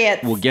cheesy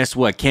grits. Well, guess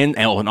what?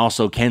 And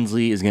also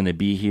Kensley is going to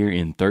be here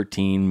in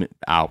 13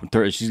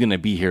 hours. She's going to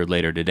be here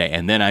later today.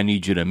 And then I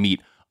need you to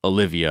meet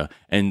Olivia.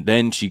 And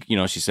then she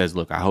says,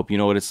 look, I hope you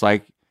know what it's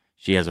like.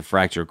 She has a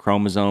fractured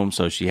chromosome.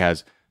 So she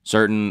has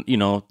certain,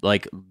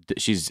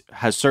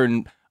 has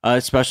certain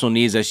special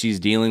needs that she's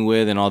dealing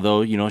with. And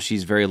although,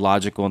 she's very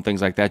logical and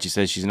things like that, she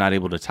says she's not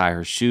able to tie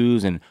her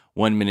shoes. And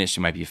 1 minute she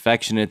might be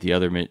affectionate. The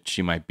other minute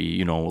she might be,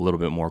 a little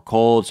bit more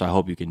cold. So I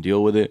hope you can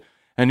deal with it.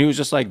 And he was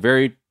just like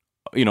very,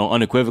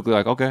 unequivocally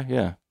like, okay,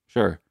 yeah,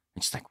 sure.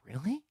 And she's like,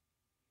 really?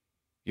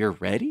 You're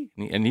ready?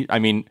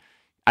 And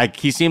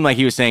he seemed like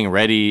he was saying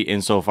ready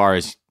insofar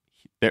as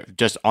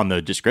just on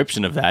the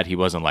description of that, he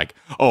wasn't like,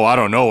 oh, I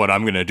don't know what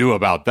I'm going to do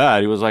about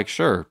that. He was like,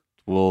 sure,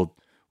 well,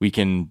 we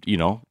can,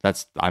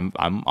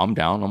 I'm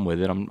down. I'm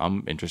with it.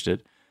 I'm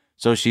interested.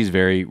 So she's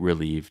very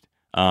relieved.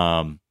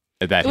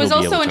 That it was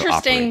also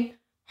interesting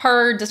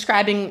her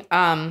describing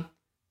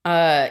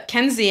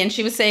Kenzie, and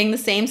she was saying the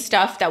same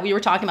stuff that we were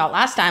talking about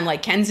last time.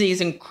 Like, Kenzie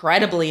is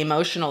incredibly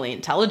emotionally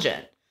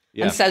intelligent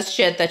and says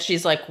shit that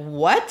she's like,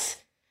 what?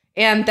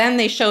 And then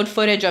they showed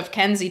footage of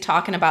Kenzie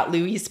talking about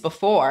Luis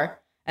before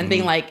and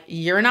being like,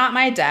 you're not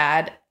my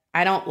dad.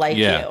 I don't like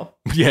you.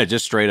 Yeah,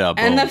 just straight up.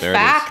 And the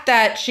fact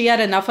that she had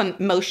enough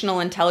emotional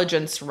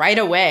intelligence right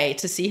away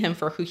to see him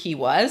for who he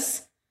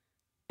was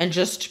and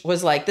just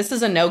was like, this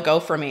is a no-go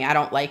for me. I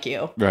don't like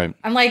you. Right.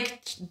 I'm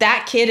like,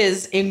 that kid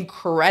is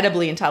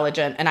incredibly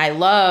intelligent. And I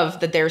love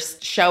that they're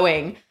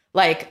showing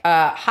like,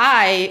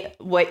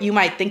 what you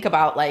might think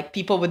about like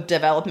people with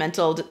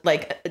developmental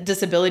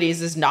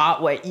disabilities is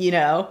not what,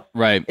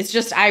 Right. It's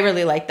just, I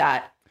really like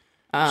that.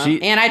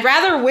 And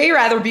I'd way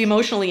rather be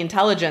emotionally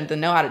intelligent than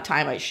know how to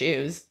tie my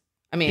shoes.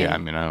 I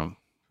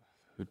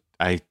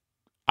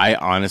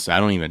honestly, I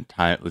don't even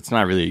tie. It's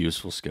not really a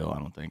useful skill. I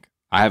don't think.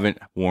 I haven't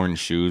worn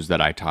shoes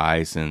that I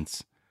tie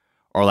since,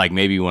 or like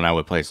maybe when I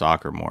would play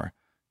soccer more,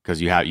 because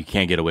you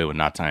can't get away with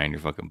not tying your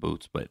fucking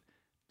boots. But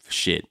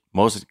shit,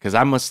 because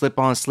I'm a slip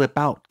on, slip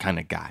out kind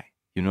of guy.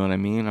 You know what I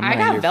mean? I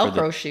got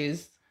Velcro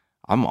shoes.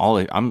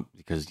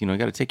 Because you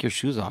got to take your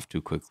shoes off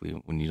too quickly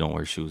when you don't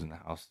wear shoes in the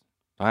house.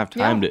 Don't have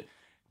time to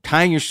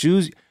tying your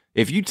shoes.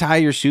 If you tie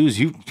your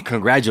shoes,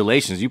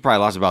 congratulations. You probably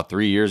lost about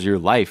 3 years of your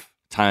life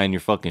tying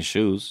your fucking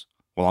shoes.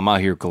 Well, I'm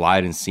out here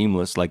gliding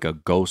seamless like a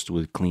ghost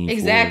with clean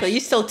Exactly. floors. You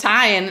still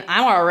tying.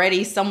 I'm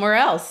already somewhere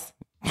else.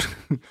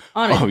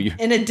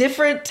 In a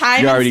different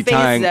time and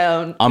space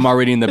zone. I'm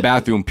already in the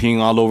bathroom peeing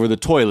all over the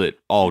toilet,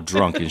 all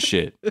drunk and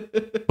shit.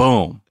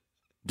 Boom.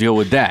 Deal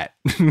with that.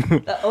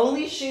 The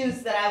only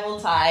shoes that I will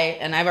tie,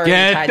 and I've already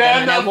tied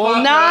them, and I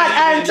will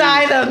not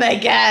untie them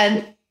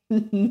again,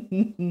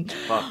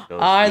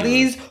 are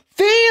these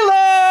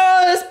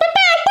feelers.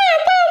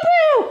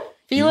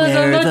 Feelers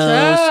on the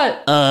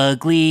chat.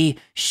 ugly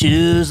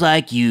shoes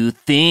like you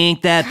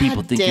think that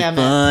people think you're damn it.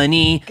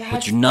 funny, God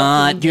but you're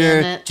not. fucking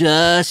You're damn it.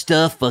 just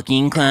a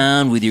fucking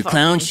clown with your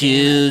clown Fucking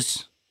damn it.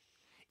 shoes.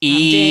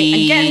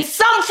 I'm getting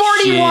some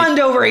 41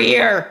 over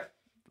here.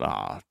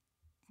 Oh,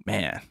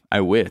 man,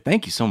 I wish.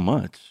 Thank you so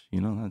much.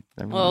 You know,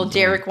 that Well, really-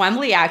 Derek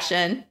Wembley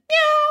action.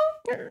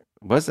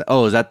 What's that?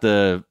 Oh, is that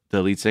the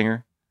lead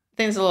singer? I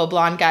think it's a little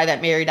blonde guy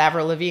that married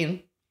Avril Lavigne.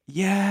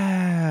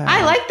 Yeah.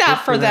 I like that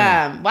Good for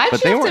them. Why'd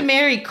But you they have to weren't-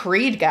 marry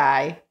Creed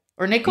guy?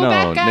 Or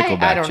Nickelback No, guy? I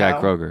Nickelback, don't Chad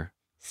know. Kroger.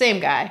 Same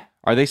guy.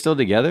 Are they still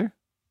together?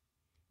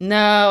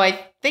 No, I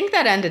think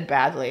that ended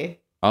badly.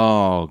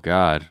 Oh,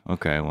 God.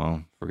 Okay,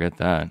 well, forget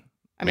that.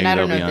 I mean, Maybe I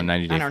don't they'll know. be on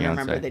 90 Day I don't Fiancé.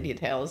 remember the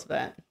details,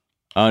 but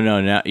Oh,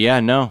 no.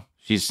 No.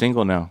 She's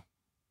single now.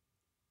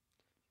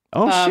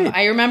 Oh, shit.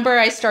 I remember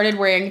I started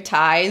wearing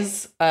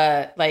ties,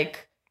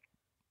 like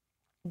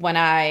when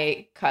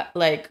I cut,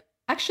 like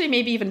actually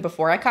maybe even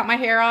before I cut my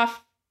hair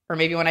off, or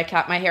maybe when I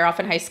cut my hair off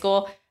in high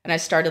school, and I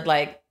started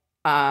like,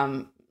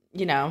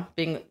 you know,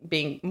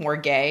 being more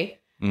gay.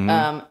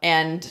 Mhm.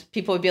 And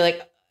people would be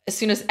like, as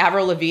soon as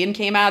Avril Lavigne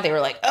came out, they were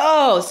like,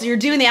 "Oh, so you're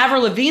doing the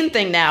Avril Lavigne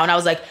thing now?" And I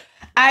was like,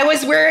 "I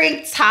was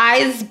wearing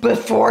ties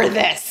before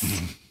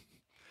this.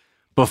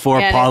 Before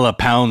and Paula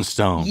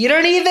Poundstone. You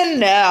don't even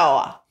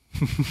know.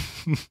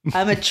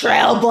 I'm a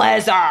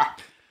trailblazer."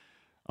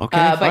 Okay,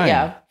 but fine.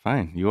 yeah.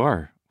 Fine, you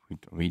are.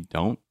 We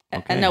don't.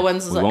 Okay. And no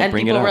one's, We won't and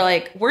bring people it were up.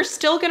 like, "We're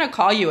still gonna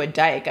call you a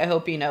dyke. I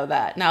hope you know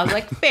that." And I was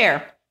like,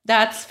 "Fair,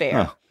 that's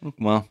fair." Huh.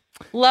 Well,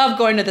 Love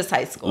going to this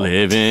high school.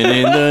 living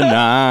in the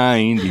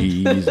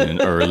 90s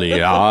and early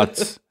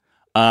aughts.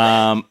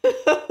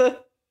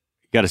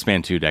 Got to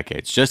span 2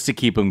 decades just to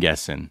keep them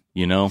guessing,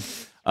 you know?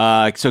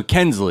 So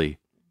Kensley,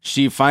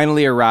 she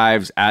finally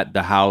arrives at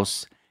the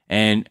house,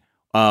 and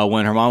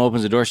when her mom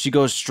opens the door, she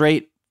goes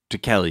straight to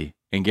Kelly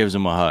and gives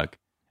him a hug.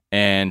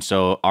 And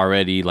so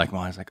already, like,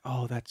 mom's like,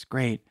 "Oh, that's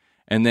great."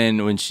 And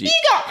then when she... How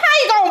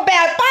you gonna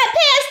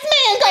bypass me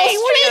and go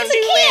straight to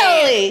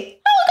Kelly?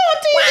 How we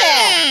gonna do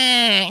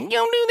that? You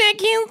don't do that,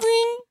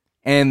 Kensley.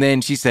 And then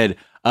she said,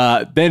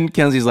 then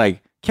Kenzie's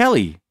like,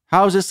 "Kelly,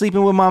 how's it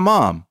sleeping with my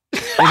mom in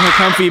her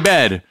comfy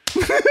bed?"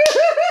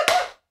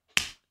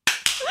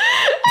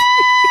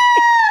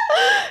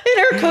 In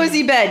her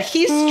cozy bed,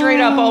 he straight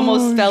up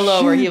almost fell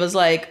over. He was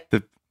like,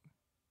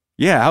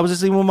 Yeah, how was it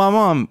sleeping with my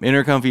mom in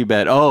her comfy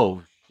bed?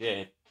 Oh,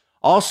 shit.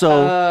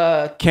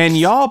 Also, can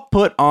y'all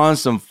put on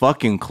some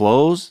fucking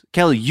clothes?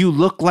 Kelly, you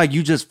look like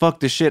you just fucked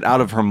the shit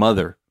out of her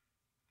mother.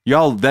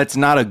 Y'all, that's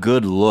not a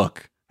good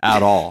look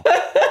at all.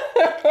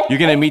 You're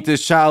gonna meet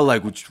this child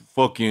like with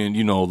fucking,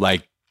 you know,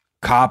 like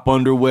cop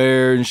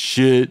underwear and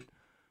shit.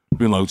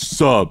 Being like,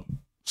 sup,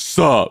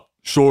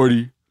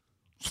 shorty.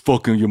 Was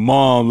fucking your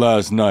mom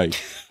last night.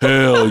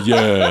 Hell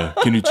yeah.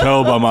 Can you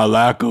tell by my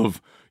lack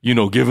of, you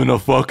know, giving a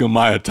fuck in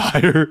my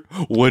attire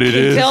what it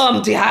is? "Tell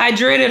I'm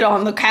dehydrated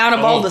on the count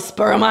of all the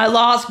sperm I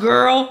lost,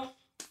 girl."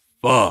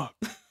 Fuck.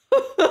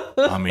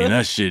 I mean,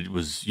 that shit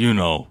was, you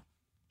know,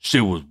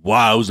 shit was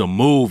wild. It was a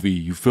movie.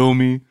 You feel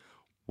me?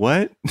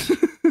 What? Kelly,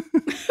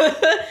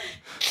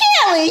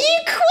 you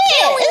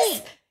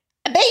quit.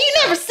 I bet you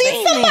never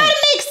seen somebody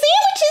make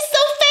sandwiches so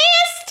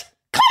fast.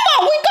 Come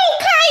on, we go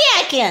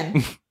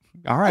kayaking.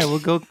 All right,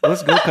 let's go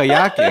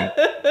kayaking.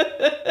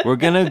 We're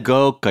gonna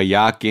go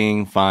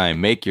kayaking. Fine.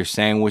 Make your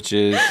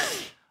sandwiches.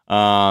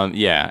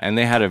 Yeah, and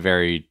they had a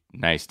very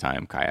nice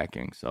time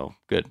kayaking, so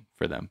good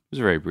for them. It was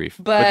very brief.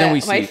 But then we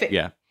see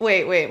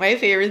Wait, my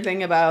favorite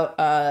thing about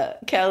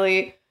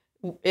Kelly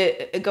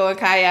going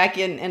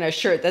kayaking in a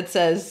shirt that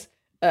says,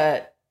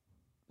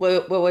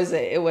 what was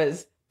it? It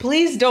was,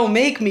 "Please don't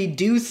make me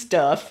do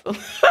stuff."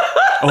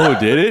 Oh,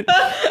 did it?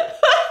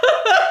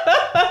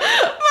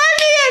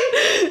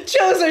 My man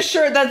chose a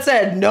shirt that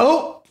said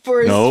 "Nope"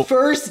 for his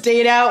first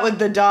date out with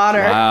the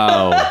daughter.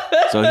 Wow.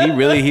 So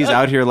he's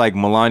out here like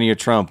Melania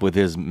Trump with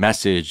his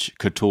message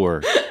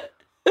couture,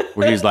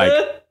 where he's like,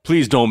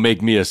 "Please don't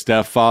make me a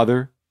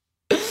stepfather."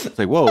 It's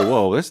like, whoa,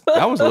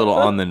 that was a little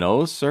on the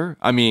nose, sir.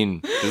 I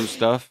mean, do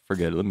stuff.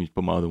 Forget it. Let me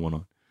put my other one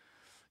on.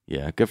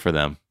 Yeah, good for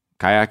them.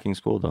 Kayaking's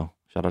cool though.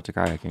 Shout out to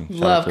kayaking.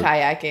 Love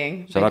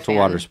kayaking. Shout out to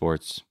water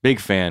sports. Big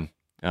fan.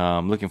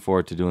 Looking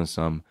forward to doing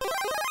some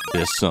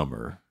this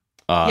summer.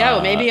 Yeah,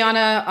 well, maybe on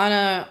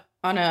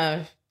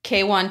a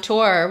K1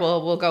 tour,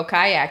 we'll go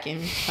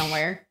kayaking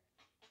somewhere.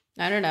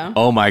 I don't know.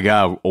 Oh my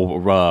god,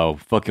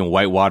 fucking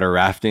whitewater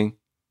rafting.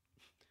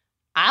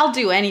 I'll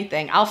do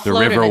anything. I'll The float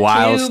River in a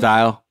Wild tube.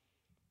 style.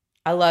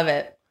 I love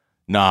it.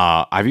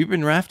 Nah, have you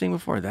been rafting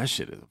before? That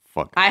shit is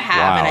fucking I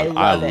have, wild. and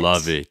I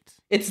love it. it.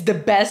 It's the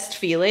best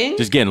feeling.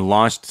 Just getting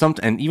launched.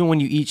 And even when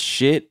you eat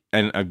shit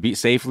and be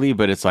safely,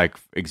 but it's like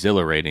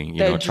exhilarating.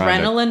 The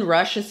adrenaline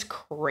rush is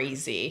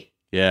crazy.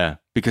 Yeah,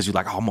 because you're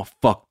like, "Oh, I'm gonna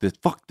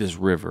fuck this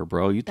river,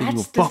 bro." You think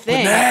That's you the gonna fuck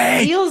thing. with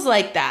It me? feels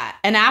like that.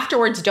 And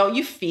afterwards, don't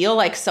you feel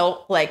like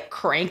so like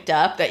cranked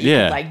up that you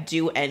Yeah. can like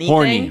do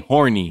anything?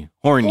 Horny.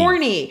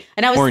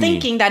 And I was Horny.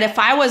 thinking that if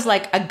I was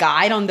like a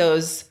guide on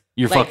those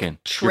You're like, fucking.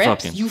 trips, You're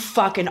fucking. you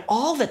fucking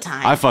all the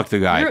time. I fucked the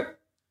guy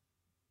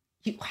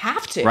You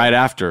have to. right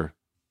after.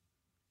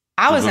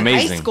 I It was in high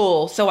amazing.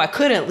 school, so I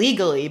couldn't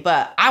legally,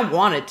 but I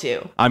wanted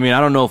to. I mean, I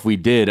don't know if we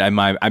did. I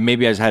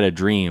maybe I just had a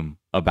dream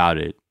about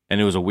it,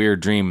 and it was a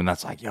weird dream, and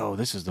that's like, yo,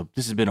 this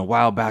has been a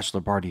wild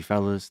bachelor party,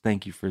 fellas.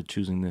 Thank you for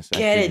choosing this.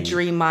 Get it, activity.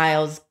 Dream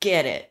Miles.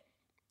 Get it.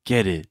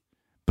 Get it.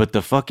 But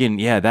the fucking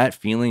that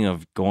feeling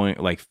of going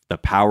like the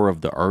power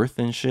of the earth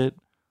and shit.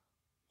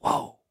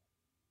 Whoa.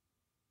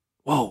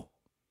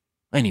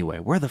 Anyway,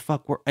 where the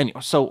fuck were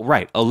anyway? So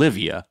right,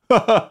 Olivia,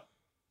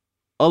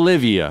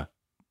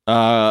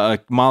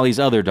 Molly's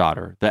other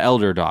daughter, the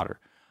elder daughter.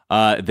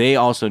 They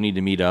also need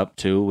to meet up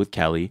too with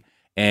Kelly,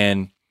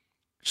 and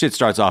shit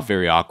starts off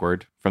very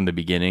awkward from the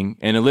beginning.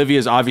 And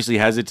Olivia's obviously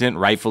hesitant,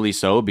 rightfully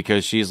so,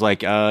 because she's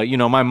like,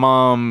 my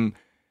mom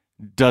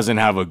doesn't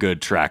have a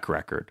good track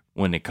record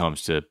when it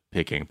comes to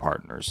picking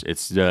partners.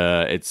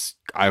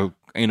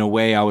 In a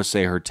way, I would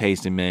say her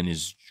taste in men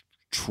is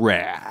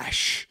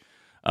trash.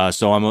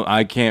 So I'm a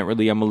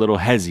little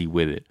hezzy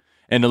with it.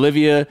 And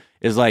Olivia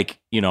is like,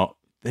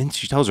 then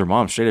she tells her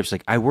mom straight up, she's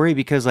like, I worry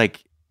because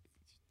like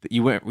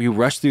you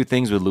rushed through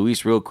things with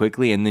Luis real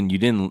quickly, and then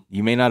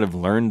you may not have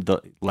learned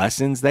the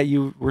lessons that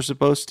you were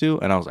supposed to.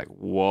 And I was like,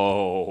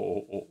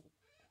 whoa.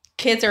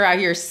 Kids are out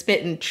here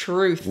spitting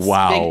truths.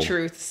 Wow. Big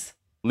truths.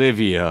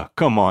 Livia,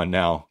 come on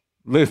now.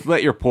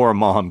 Let your poor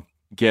mom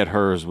get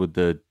hers with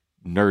the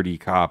nerdy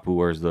cop who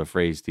wears the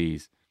phrase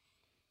tees.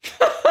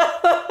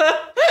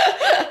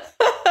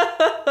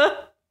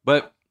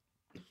 But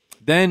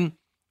then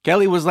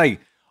Kelly was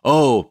like,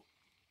 "Oh,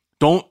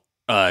 don't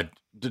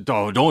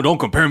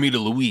compare me to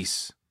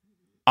Luis.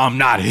 I'm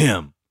not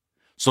him.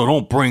 So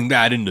don't bring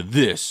that into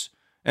this."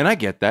 And I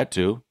get that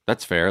too.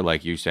 That's fair.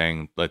 Like you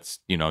saying, let's,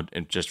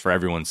 just for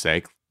everyone's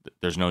sake,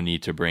 there's no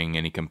need to bring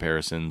any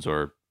comparisons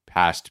or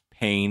past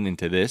pain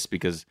into this,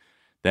 because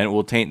then it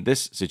will taint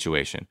this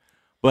situation.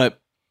 But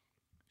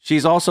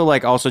she's also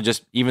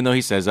just, even though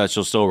he says that,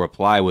 she'll still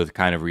reply with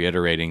kind of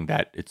reiterating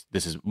that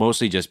this is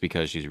mostly just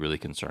because she's really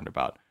concerned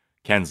about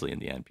Kensley in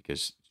the end,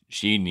 because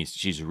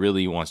she's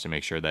really wants to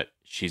make sure that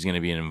she's going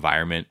to be in an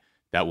environment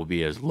that will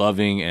be as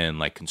loving and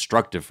like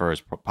constructive for her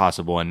as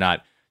possible, and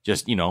not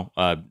just,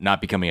 not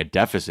becoming a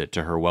deficit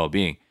to her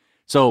well-being.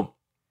 So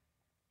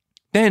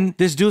then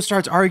this dude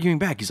starts arguing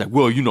back. He's like,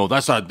 well,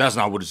 that's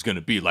not what it's going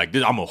to be like.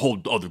 I'm a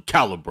whole other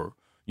caliber.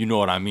 You know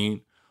what I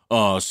mean?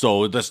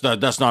 So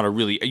that's not a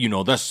really,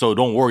 so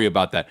don't worry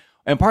about that.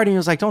 And part of me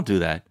was like, don't do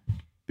that.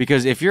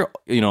 Because if you're,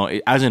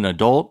 as an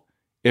adult,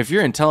 if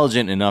you're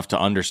intelligent enough to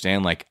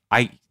understand,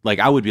 I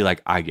would be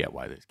like, I get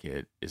why this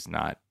kid is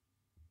not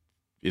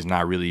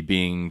really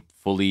being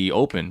fully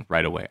open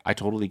right away. I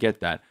totally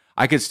get that.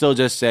 I could still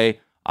just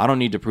say, I don't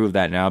need to prove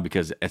that now,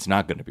 because it's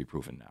not going to be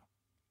proven now.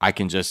 I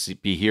can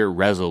just be here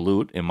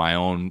resolute in my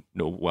own,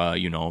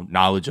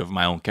 knowledge of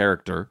my own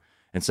character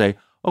and say,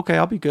 okay,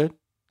 I'll be good.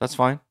 That's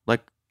fine. Like,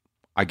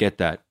 I get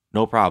that.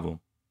 No problem.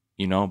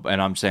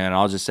 And I'm saying,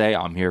 I'll just say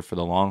I'm here for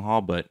the long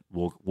haul, but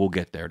we'll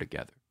get there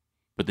together.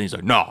 But then he's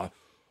like, nah,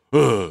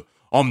 I'm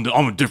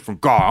a different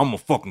guy. I'm a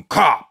fucking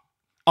cop.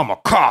 I'm a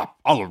cop.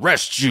 I'll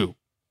arrest you,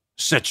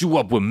 set you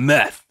up with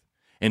meth,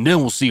 and then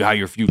we'll see how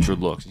your future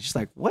looks. And she's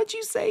like, what'd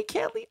you say,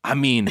 Kelly? I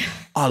mean,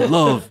 I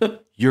love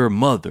your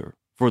mother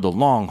for the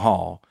long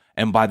haul.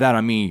 And by that,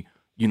 I mean,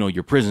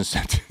 your prison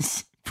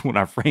sentence when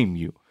I frame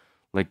you.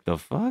 Like, the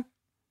fuck?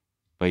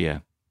 But yeah,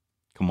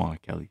 come on,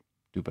 Kelly.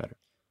 Do better.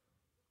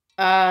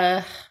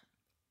 I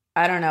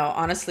don't know.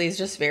 Honestly, it's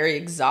just very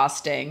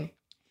exhausting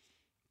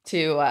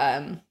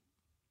to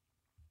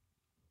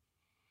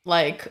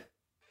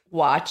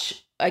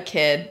watch a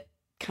kid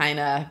kind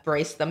of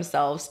brace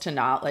themselves to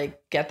not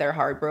get their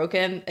heart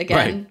broken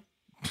again.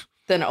 Right.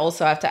 Then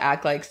also have to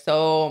act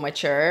so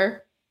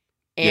mature.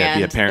 And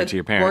be a parent to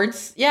your parent.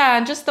 Words,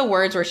 and just the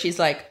words where she's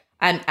like,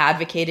 I'm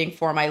advocating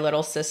for my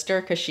little sister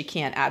because she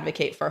can't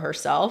advocate for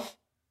herself.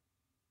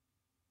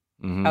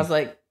 Mm-hmm. I was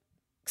like,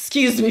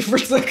 excuse me for a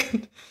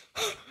second.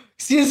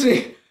 Excuse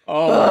me.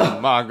 Oh,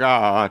 my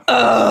God.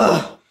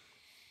 I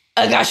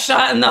got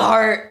shot in the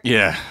heart.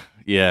 Yeah.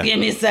 Give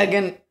me a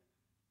second.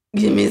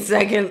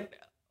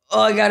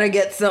 Oh, I got to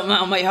get something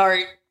out of my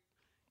heart.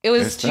 It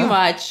was too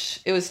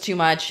much.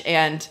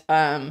 And,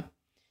 I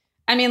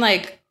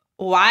mean,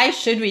 why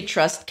should we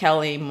trust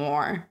Kelly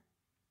more?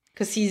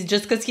 Because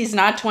he's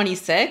not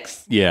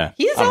 26. Yeah.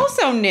 He's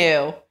also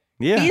new.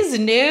 Yeah. He's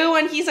new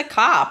and he's a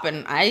cop.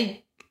 And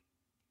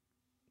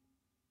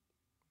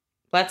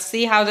let's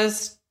see how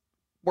this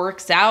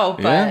works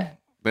out.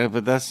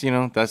 But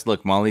that's,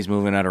 look, Molly's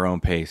moving at her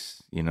own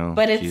pace,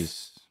 But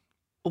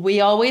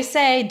we always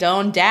say,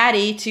 don't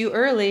daddy too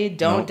early.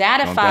 Don't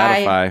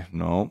datify.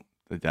 No,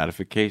 the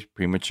datification,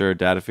 premature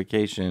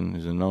datification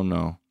is a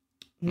no.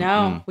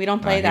 No, we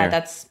don't play that. Here.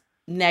 That's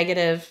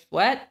negative.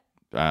 What?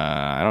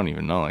 I don't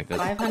even know.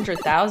 That's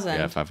 500,000.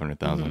 Yeah,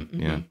 500,000. Mm-hmm.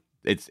 Yeah,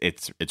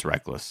 it's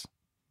reckless.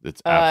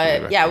 It's absolutely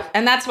reckless. Yeah,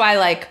 and that's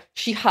why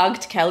she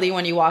hugged Kelly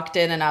when you walked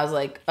in, and I was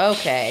like,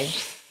 okay,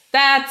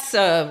 that's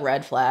a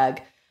red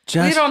flag.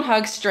 We don't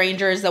hug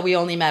strangers that we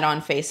only met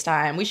on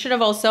FaceTime. We should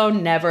have also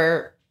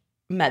never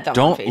met them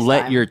on FaceTime. Don't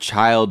let your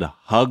child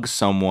hug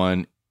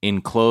someone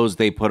in clothes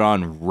they put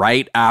on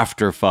right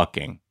after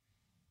fucking.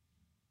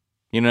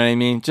 You know what I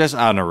mean? Just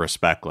on a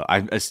respect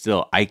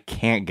level. I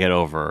can't get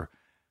over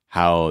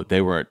how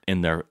they were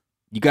in their.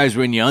 You guys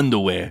were in your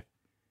underwear,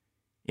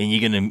 and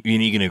you're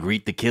gonna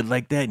greet the kid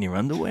like that in your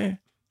underwear.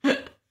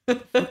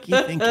 Fuck you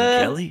thinking,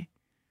 Kelly?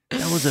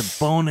 That was a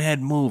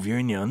bonehead move. You're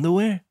in your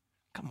underwear?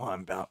 Come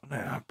on,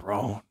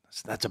 bro.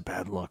 That's a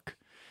bad look.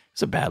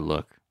 It's a bad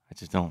look.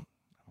 I don't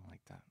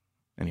like that.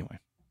 Anyway.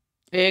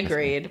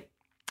 Agreed.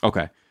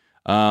 Okay.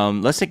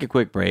 Let's take a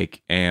quick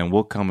break and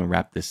we'll come and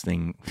wrap this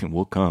thing.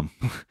 We'll come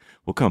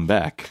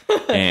back.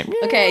 And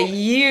Okay,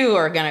 you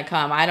are gonna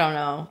come. I don't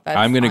know. That's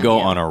I'm gonna go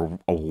you. on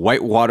a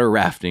whitewater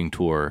rafting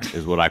tour,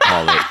 is what I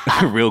call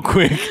it, real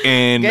quick,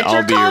 and Get I'll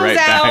your be right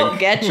comes out. back.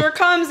 Get your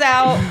comes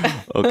out.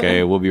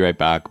 Okay, we'll be right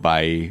back.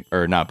 Bye,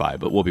 or not bye,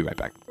 but we'll be right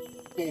back.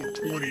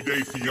 20-day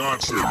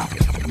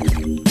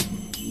fiance.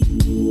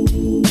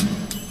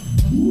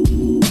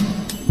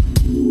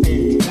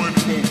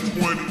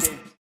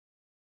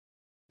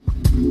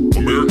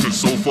 America's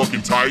so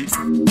fucking tight.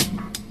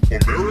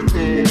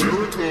 America.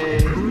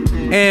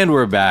 And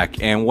we're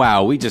back, and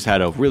wow, we just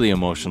had a really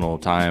emotional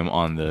time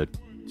on the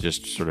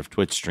just sort of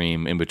Twitch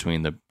stream in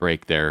between the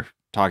break there,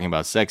 talking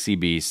about Sexy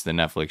Beast, the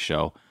Netflix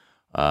show.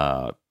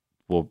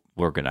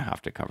 We're gonna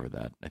have to cover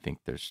that. I think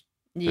there's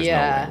no way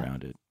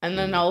around it. And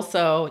then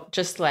also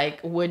just like,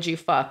 would you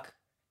fuck?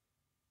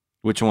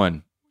 Which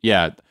one?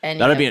 Yeah, Any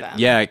that'd of be them?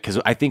 yeah, because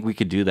I think we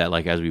could do that.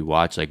 Like as we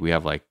watch, like we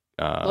have like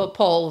Little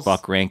polls.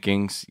 fuck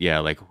rankings. Yeah,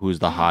 like who's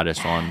the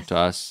hottest one to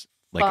us,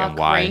 like Fuck and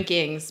why?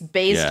 rankings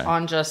based Yeah.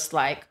 on just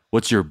like,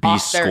 What's your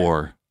beast their-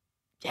 score?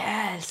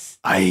 yes.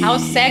 Ay, How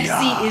sexy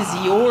yeah.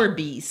 is your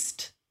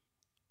beast?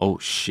 Oh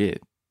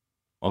shit.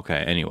 Okay.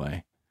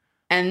 Anyway.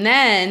 And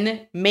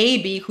then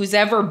maybe who's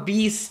ever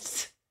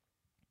beast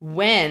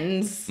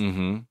wins.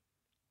 Mm-hmm.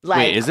 Like,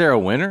 Wait, is there a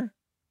winner,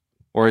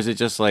 or is it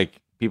just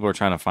like people are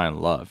trying to find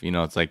love? You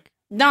know, it's like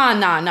nah,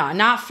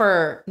 not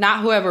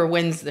whoever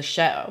wins the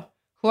show.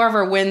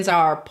 Whoever wins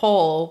our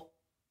poll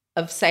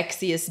of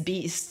sexiest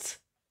beasts.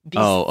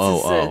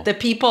 Oh. The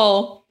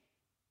people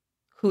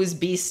whose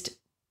beast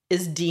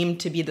is deemed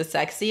to be the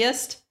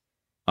sexiest.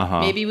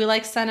 Maybe we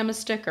like send them a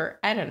sticker.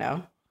 I don't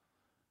know.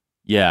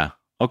 Yeah.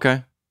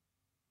 Okay.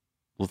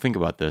 We'll think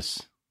about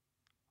this.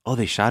 Oh,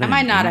 they shot it. I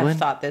might in not England? have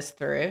thought this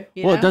through.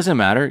 you Well, know? it doesn't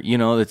matter. You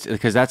know, it's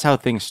because that's how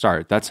things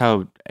start. That's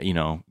how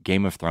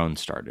Game of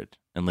Thrones started,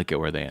 and look at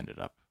where they ended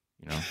up.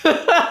 You know.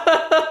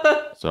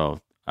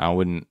 So I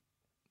wouldn't.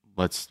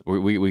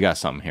 We got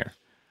something here.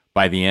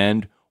 By the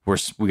end,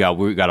 we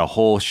got a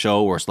whole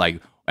show where it's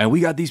like, and we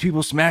got these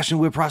people smashing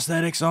with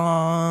prosthetics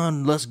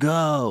on. Let's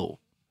go.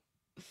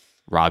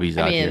 Robbie's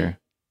out here.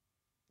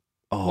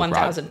 Oh,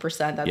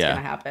 1000% that's Yeah.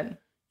 gonna happen.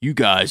 You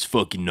guys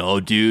fucking know,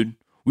 dude.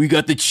 We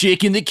got the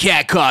chick in the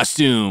cat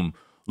costume.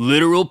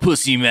 Literal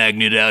pussy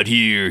magnet out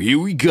here. Here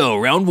we go.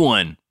 Round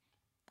one.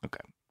 Okay.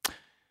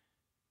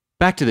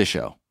 Back to the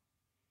show.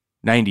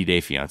 90 Day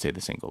Fiance, The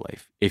Single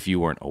Life. If you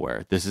weren't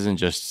aware, this isn't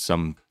just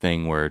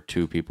something where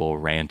two people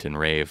rant and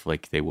rave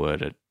like they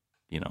would at,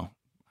 I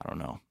don't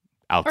know,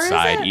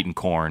 outside it? eating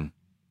corn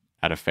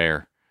at a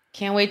fair.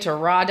 Can't wait to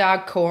raw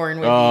dog corn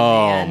with you,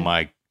 Oh man.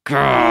 my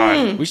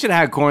God. We should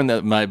have had corn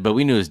but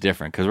we knew it was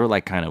different because we're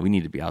like we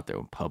need to be out there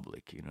in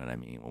public. You know what I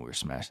mean? When we're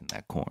smashing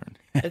that corn.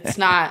 It's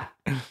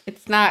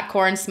not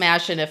corn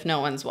smashing if no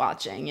one's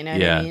watching. You know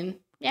what Yeah. I mean?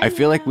 I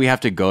feel like we have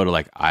to go to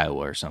like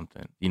Iowa or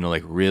something,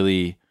 like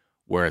really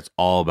where it's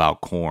all about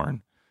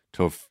corn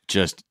to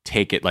just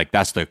take it. Like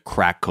that's the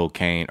crack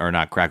cocaine or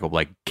not crack,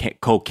 like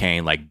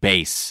cocaine, like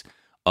base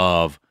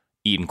of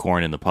eating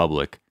corn in the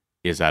public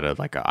is at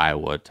a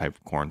Iowa type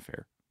of corn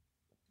fair.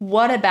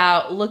 What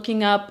about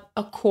looking up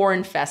a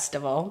corn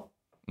festival,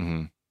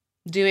 Mm-hmm.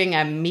 doing a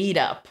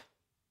meetup,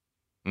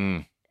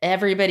 Mm.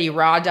 everybody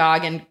raw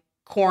dog and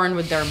corn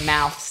with their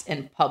mouths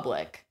in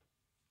public?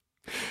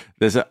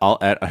 This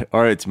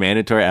or it's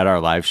mandatory at our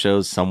live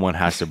shows. Someone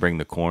has to bring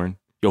the corn.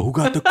 Yo, who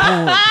got the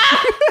corn?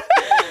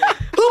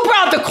 Who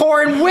brought the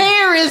corn?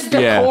 Where is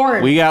the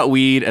corn? We got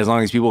weed as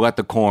long as people got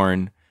the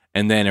corn.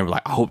 And then we're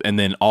like, I hope. And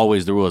then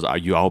always the rules are, I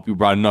hope you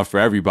brought enough for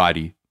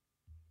everybody.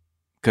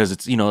 Because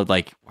it's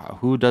like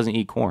who doesn't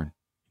eat corn?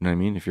 You know what I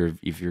mean? If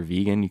you're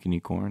vegan, you can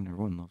eat corn.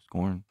 Everyone loves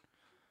corn.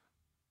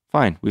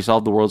 Fine, we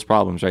solved the world's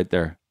problems right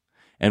there,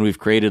 and we've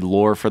created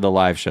lore for the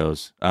live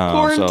shows.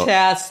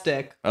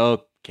 Corntastic.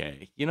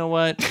 Okay, you know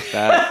what?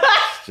 That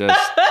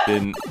just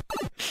didn't.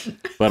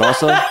 But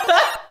also,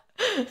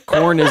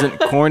 corn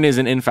is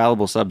an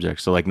infallible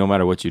subject. So no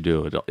matter what you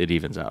do, it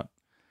evens out.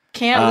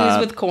 Can't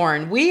lose with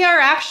corn. We are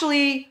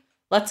actually,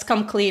 let's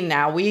come clean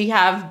now. We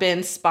have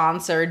been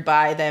sponsored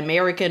by the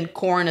American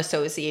Corn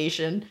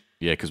Association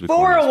Yeah, because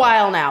for a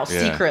while now,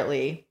 Yeah.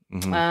 secretly.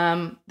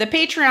 Mhm. The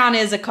Patreon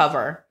is a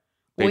cover.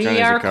 Patreon We is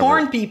a are cover.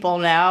 corn people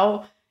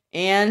now.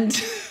 And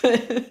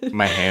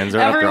My hands are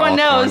up. They're everyone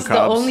all corn knows the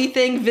cobs. only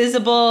thing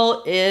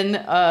visible in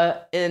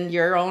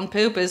your own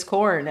poop is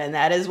corn, and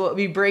that is what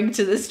we bring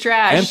to this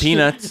trash. and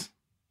peanuts.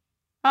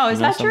 Oh, is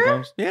that true?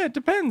 Sometimes. Yeah, it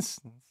depends.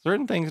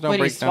 Certain things don't What,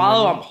 do you break down.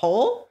 swallow well. them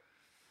whole?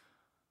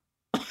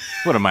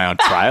 What am I on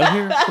trial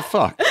here? What the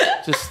fuck?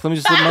 Let me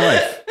just live my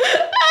life.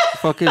 What the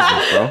fuck is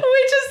this, bro?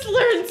 We just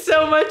learned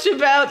so much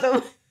about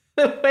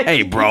the way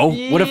Hey, bro.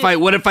 you What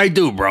if I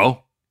do,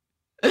 bro?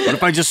 What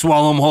if I just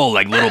swallow them whole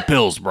like little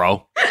pills,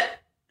 bro?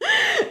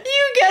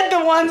 You get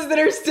the ones that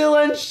are still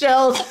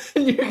unshelled.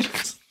 And you're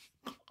just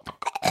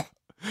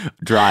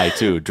Dry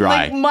too,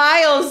 dry. like,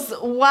 Miles,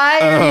 why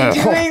are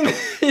you doing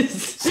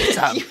this?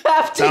 Stop. You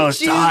have to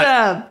chew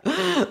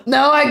them.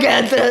 No, I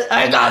get this.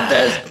 I got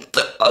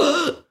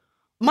this.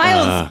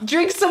 Miles,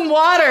 drink some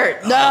water.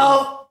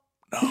 No.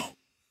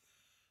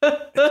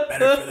 It's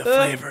better for the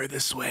flavor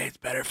this way. It's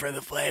better for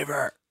the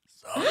flavor.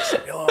 So,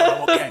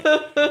 I'm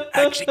okay.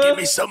 Actually, give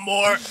me some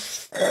more.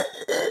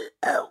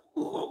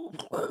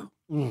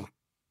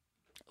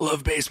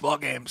 Love baseball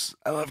games.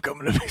 I love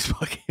coming to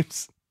baseball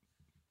games.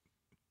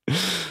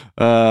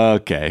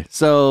 Okay,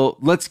 so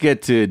let's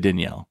get to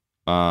Danielle,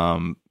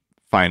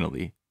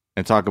 finally,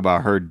 and talk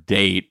about her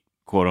date,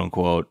 quote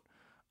unquote.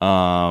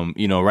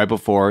 Right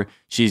before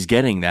she's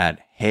getting that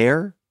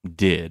hair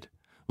did.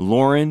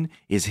 Lauren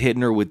is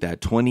hitting her with that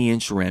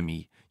 20-inch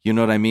Remy. You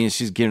know what I mean?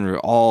 She's getting her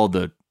all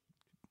the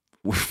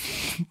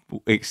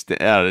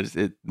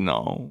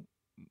no.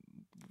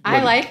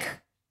 I like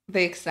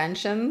the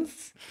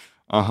extensions.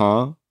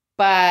 Uh-huh.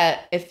 But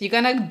if you're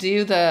going to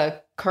do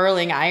the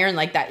curling iron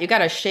like that, you got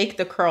to shake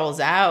the curls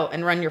out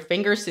and run your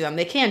fingers through them.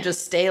 They can't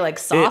just stay like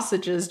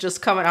sausages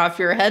just coming off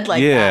your head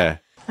like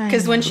that.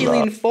 Because when she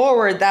leaned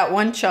forward, that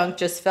one chunk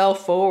just fell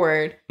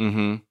forward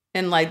in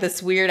like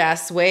this weird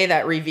ass way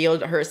that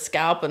revealed her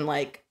scalp in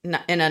like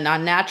in a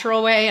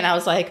non-natural way. And I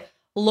was like,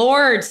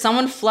 Lord,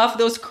 someone fluff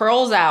those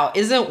curls out.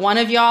 Isn't one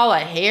of y'all a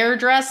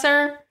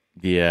hairdresser?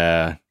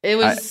 Yeah. It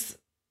was.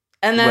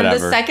 And then whatever.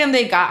 the second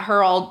they got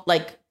her all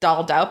like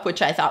dolled up,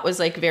 which I thought was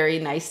like very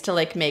nice to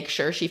like make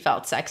sure she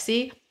felt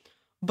sexy.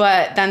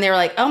 But then they were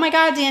like, oh my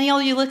God,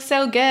 Danielle, you look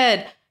so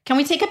good. Can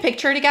we take a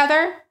picture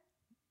together?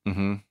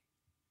 Mm-hmm.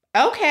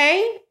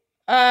 Okay.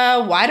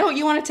 Why don't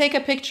you want to take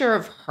a picture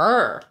of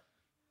her?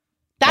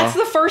 That's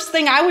the first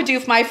thing I would do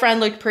if my friend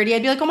looked pretty.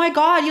 I'd be like, oh my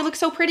God, you look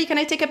so pretty. Can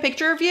I take a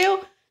picture of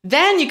you?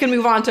 Then you can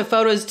move on to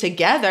photos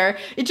together.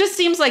 It just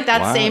seems like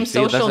that same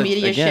social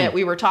media shit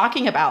we were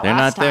talking about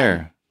last time. They're not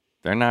there.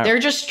 They're not. They're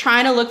just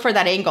trying to look for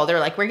that angle. They're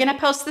like, we're going to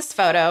post this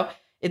photo.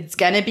 It's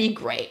going to be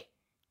great.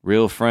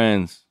 Real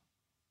friends,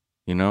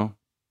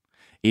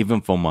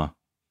 even FOMA.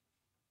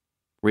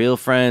 Real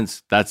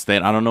friends. That's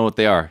that. I don't know what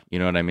they are. You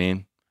know what I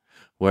mean?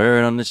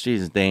 Word on the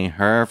streets, they ain't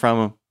heard from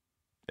them.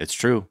 It's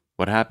true.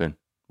 What happened?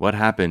 What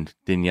happened,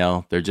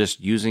 Danielle? They're just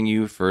using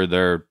you for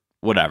their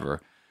whatever.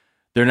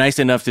 They're nice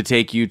enough to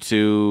take you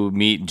to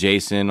meet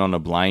Jason on a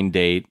blind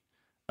date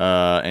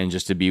and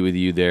just to be with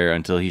you there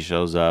until he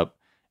shows up.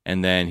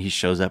 And then he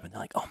shows up and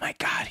they're like, oh my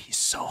God, he's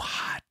so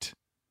hot.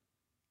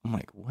 I'm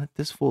like, what?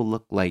 This fool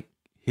look like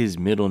his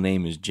middle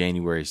name is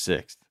January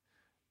 6th.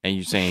 And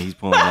you're saying he's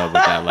pulling up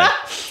with that like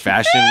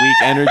fashion week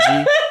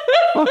energy?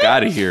 Fuck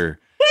out of here.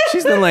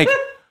 She's then like,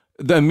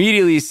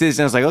 immediately sits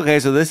down. It's like, okay,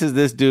 so this is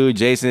this dude,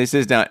 Jason. He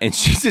sits down and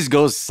she just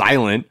goes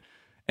silent.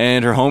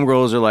 And her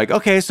homegirls are like,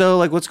 okay, so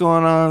like what's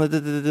going on?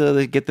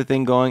 They get the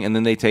thing going. And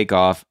then they take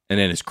off and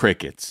then it's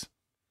crickets.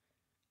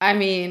 I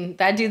mean,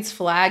 that dude's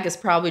flag is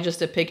probably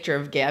just a picture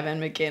of Gavin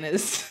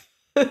McInnes.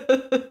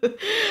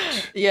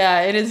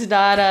 Yeah, it is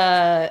not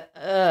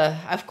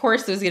of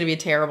course there's going to be a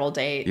terrible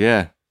date.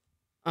 Yeah.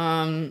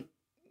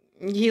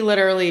 He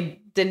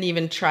literally didn't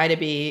even try to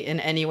be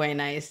in any way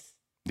nice.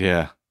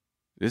 Yeah.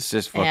 It's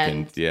just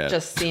fucking,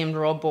 just seemed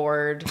real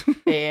bored.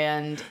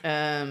 And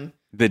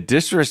the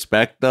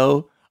disrespect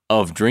though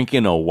of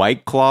drinking a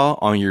White Claw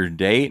on your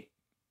date,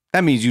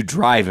 that means you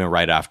driving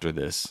right after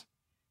this.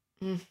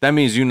 That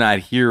means you're not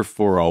here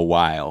for a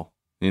while.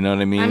 You know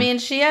what I mean? I mean,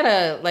 she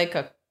had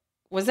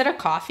was it a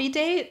coffee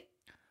date?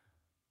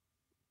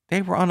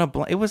 They were on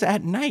it was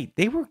at night.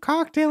 They were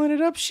cocktailing it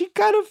up.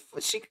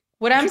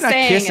 What I'm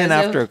saying kissing is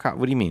after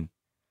what do you mean?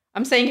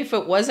 I'm saying if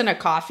it wasn't a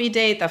coffee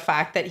date, the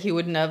fact that he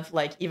wouldn't have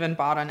like even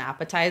bought an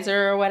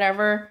appetizer or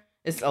whatever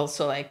is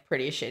also like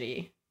pretty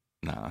shitty.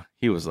 Nah,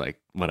 he was like,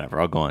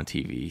 whatever, I'll go on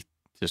TV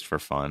just for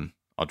fun.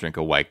 I'll drink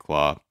a White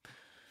Claw.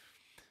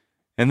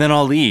 And then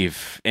I'll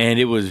leave. And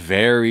it was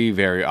very,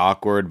 very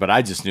awkward. But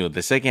I just knew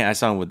the second I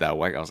saw him with that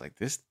white, I was like,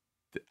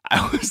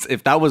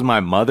 if that was my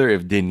mother,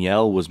 if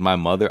Danielle was my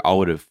mother, I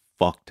would have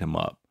fucked him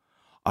up.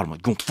 I'm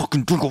like, don't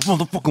fucking drink a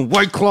motherfucking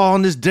White Claw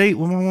on this date.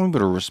 Well, I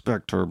better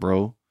respect her,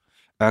 bro.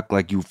 Act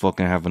like you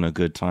fucking having a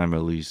good time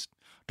at least.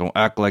 Don't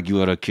act like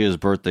you at a kid's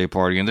birthday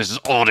party and this is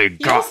all they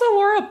got. He also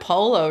wore a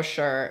polo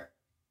shirt.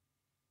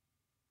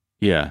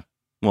 Yeah.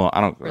 Well,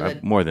 I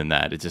don't, more than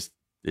that. It's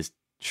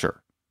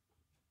sure.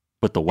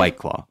 But the White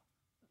Claw.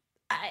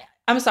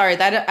 I'm sorry,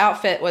 that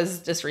outfit was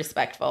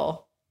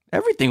disrespectful.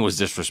 Everything was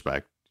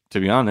disrespect, to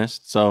be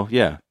honest. So,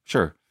 yeah,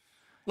 sure.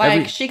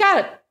 Like, she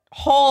got a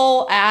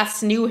whole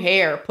ass new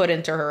hair put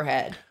into her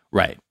head.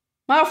 Right.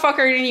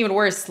 Motherfucker didn't even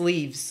wear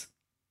sleeves.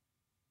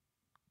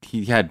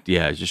 He had,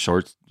 just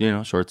short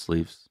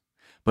sleeves.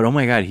 But oh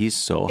my God, he's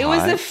so hot. It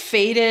was a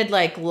faded,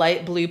 like,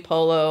 light blue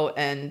polo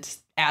and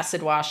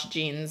acid wash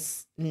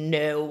jeans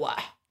No.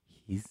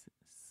 He's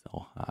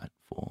so hot,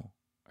 fool.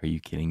 Are you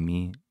kidding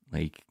me?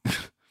 Like,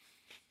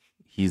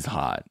 he's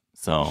hot.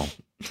 So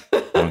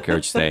I don't care what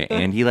you say.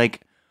 And he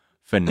like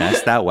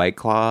finessed that White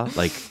Claw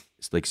like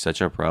it's like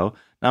such a pro.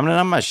 Now,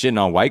 I'm not shitting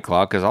on White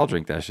Claw because I'll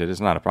drink that shit. It's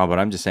not a problem.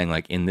 But I'm just saying,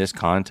 like, in this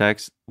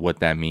context, what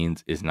that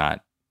means is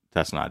not.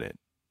 That's not it.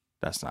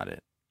 That's not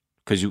it.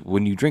 Because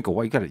when you drink a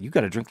white, you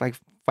gotta drink like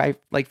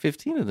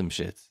 15 of them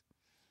shits.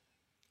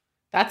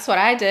 That's what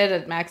I did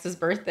at Max's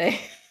birthday.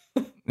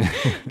 I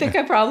think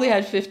I probably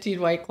had 15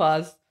 White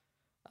Claws.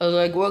 I was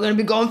like, we're going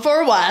to be going for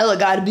a while. I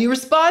got to be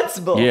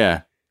responsible.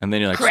 Yeah. And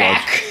then you're like,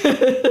 Crack.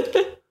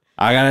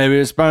 I got to be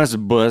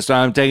responsible. So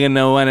I'm taking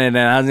the one and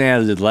then I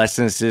was less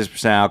than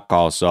 6%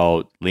 alcohol.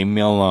 So leave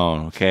me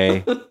alone. Okay.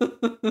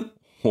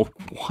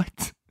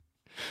 What?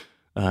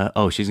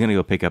 She's going to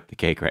go pick up the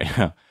cake right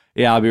now.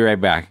 Yeah, I'll be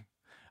right back.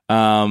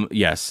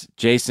 Yes.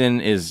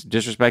 Jason is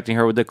disrespecting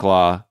her with the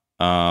claw.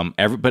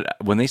 But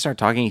when they start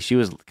talking, she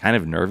was kind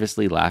of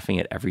nervously laughing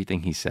at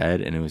everything he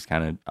said. And it was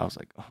kind of, I was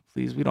like, oh,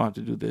 please, we don't have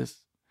to do this.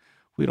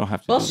 We don't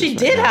have to. Well, do she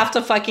this did right now. have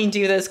to fucking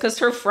do this because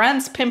her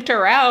friends pimped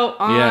her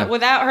out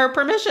without her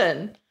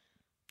permission.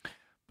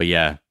 But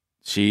yeah,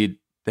 she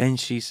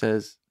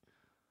says,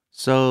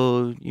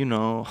 so,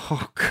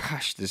 oh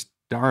gosh, this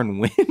darn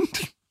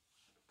wind.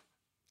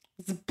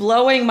 It's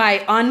blowing my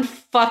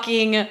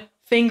unfucking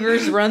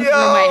fingers run through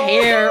my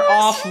hair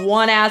off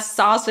one ass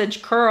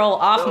sausage curl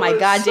off my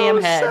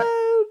goddamn head. Sad.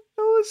 That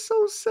was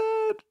so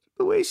sad.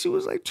 The way she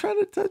was like trying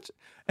to touch it.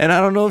 And I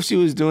don't know if she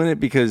was doing it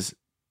because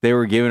they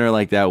were giving her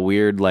like that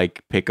weird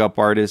like pickup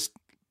artist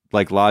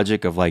like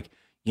logic of like,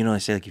 they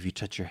say like if you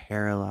touch your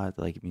hair a lot,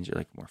 like it means you're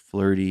like more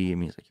flirty. It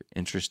means like you're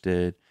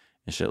interested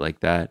and shit like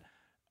that.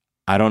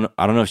 I don't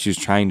know if she was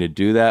trying to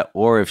do that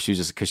or if she was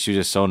just because she was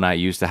just so not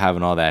used to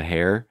having all that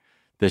hair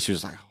that she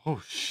was like,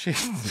 oh shit,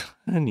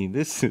 honey,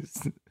 this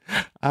is,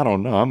 I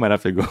don't know. I might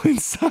have to go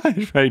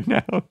inside right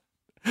now.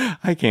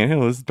 I can't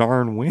handle this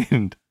darn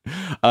wind.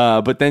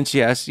 But then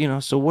she asked,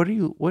 so what are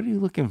you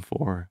looking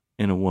for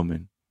in a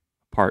woman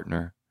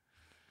partner?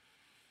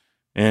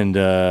 And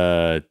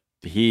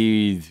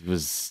he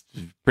was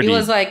pretty. He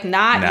was like,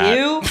 not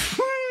you.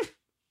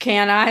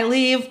 Can I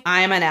leave?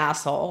 I'm an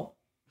asshole.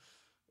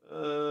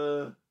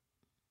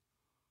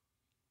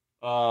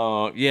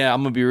 Oh yeah,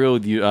 I'm gonna be real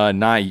with you.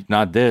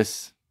 Not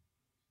this.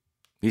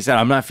 He said,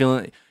 I'm not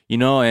feeling,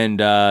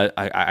 and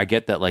I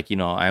get that, like,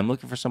 I'm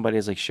looking for somebody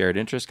who's like shared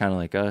interest, kind of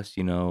like us,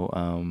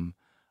 and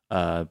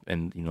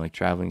like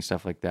traveling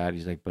stuff like that.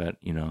 He's like, but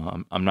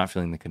I'm not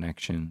feeling the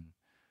connection.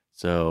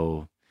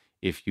 So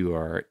if you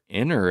are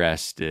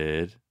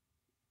interested,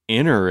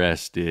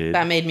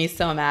 That made me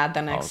so mad.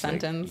 The next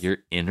sentence. Like, you're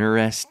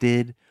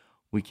interested.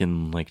 We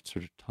can like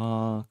sort of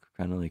talk,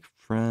 kind of like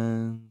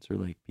friends or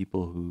like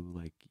people who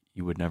like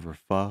you would never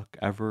fuck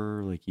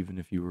ever. Like even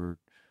if you were,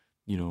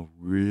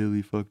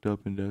 really fucked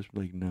up and desperate.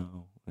 Like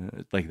no,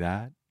 like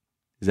that.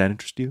 Does that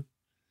interest you?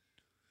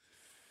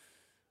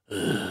 And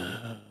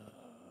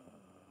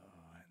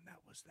that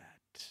was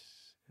that.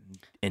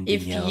 And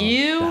If Danielle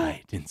you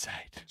died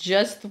inside.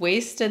 just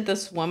wasted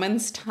this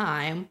woman's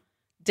time,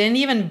 didn't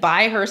even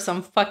buy her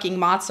some fucking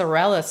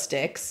mozzarella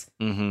sticks,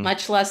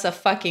 much less a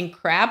fucking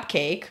crab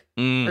cake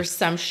or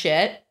some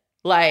shit.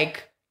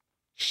 Like,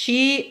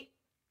 she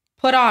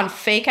put on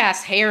fake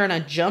ass hair and a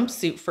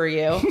jumpsuit for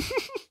you.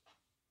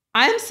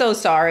 I'm so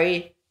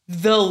sorry.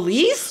 The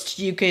least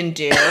you can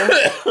do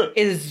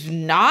is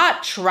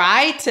not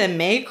try to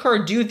make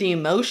her do the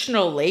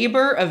emotional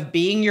labor of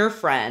being your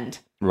friend.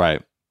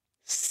 Right.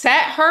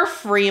 Set her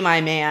free, my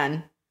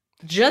man.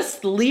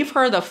 Just leave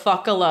her the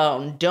fuck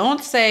alone.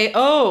 Don't say,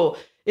 oh,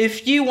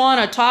 if you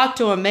want to talk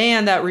to a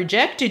man that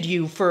rejected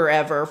you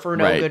forever for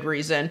no good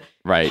reason,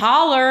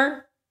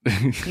 holler.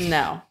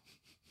 No.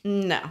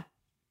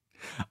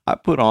 I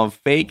put on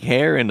fake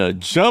hair and a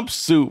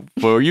jumpsuit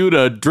for you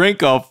to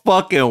drink a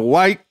fucking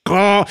White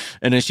Claw.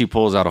 And then she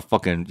pulls out a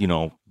fucking,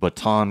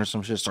 baton or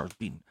some shit, starts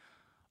beating.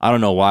 I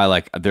don't know why,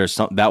 like,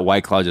 that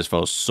White Claw just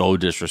felt so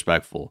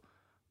disrespectful.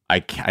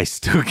 I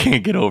still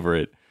can't get over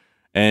it.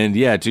 And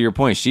yeah, to your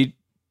point, she,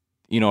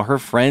 her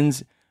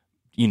friends,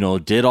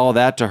 did all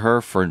that to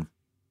her for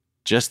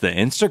just the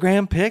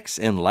Instagram pics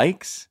and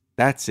likes.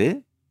 That's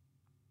it.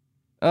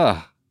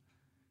 Ugh,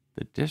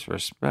 the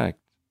disrespect.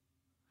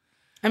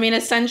 I mean,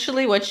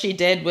 essentially what she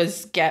did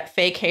was get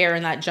fake hair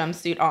and that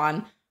jumpsuit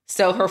on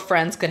so her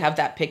friends could have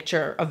that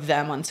picture of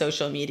them on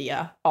social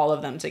media, all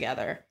of them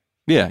together.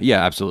 Yeah,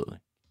 absolutely.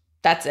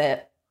 That's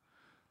it.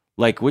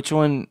 Like, which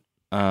one,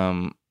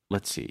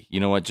 let's see.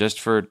 You know what? Just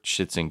for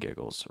shits and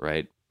giggles,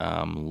 right?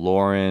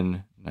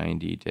 Lauren,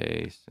 90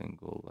 Day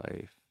Single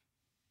Life.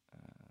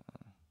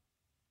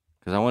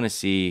 Because I want to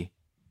see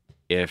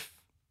if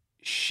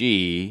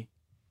she,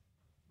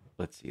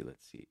 let's see.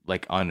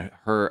 Like, on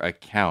her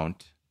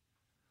account.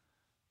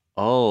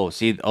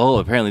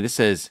 Apparently this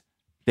says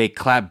they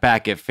clap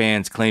back at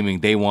fans claiming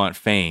they want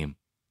fame.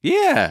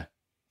 Yeah,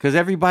 because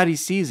everybody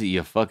sees it,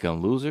 you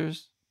fucking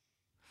losers.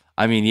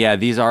 I mean, yeah,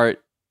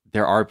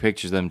 there are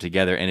pictures of them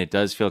together, and it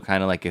does feel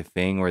kind of like a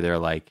thing where they're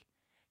like,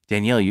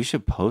 Danielle, you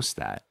should post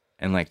that.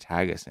 and like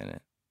tag us in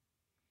it.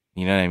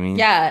 You know what I mean?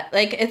 Yeah,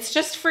 like it's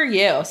just for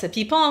you. So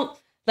people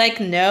like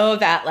know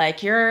that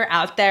like you're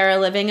out there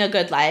living a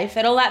good life.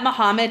 It'll let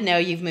Muhammad know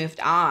you've moved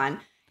on.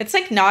 It's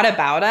like not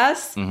about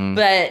us,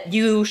 but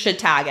you should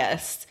tag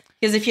us.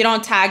 Because if you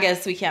don't tag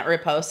us, we can't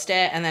repost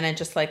it. And then it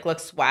just like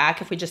looks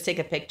whack if we just take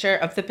a picture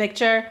of the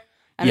picture.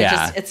 And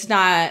it's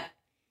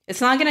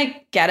not gonna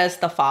get us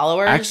the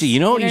followers. Actually, you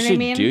know what you should I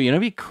mean? do? You know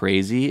what'd be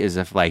crazy is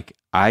if like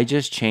I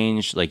just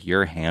changed like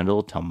your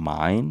handle to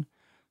mine.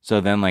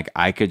 So then like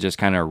I could just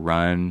kind of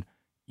run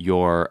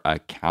your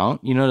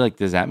account. You know, like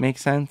does that make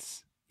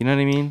sense? You know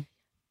what I mean?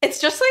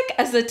 It's just like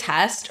as a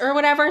test or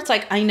whatever. It's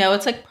like I know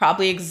it's like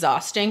probably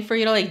exhausting for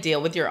you to like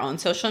deal with your own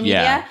social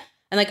media. Yeah.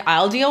 And like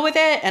I'll deal with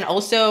it. And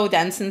also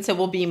then since it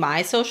will be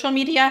my social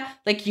media,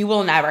 like you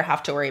will never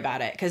have to worry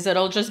about it because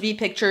it'll just be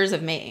pictures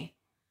of me.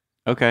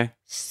 Okay.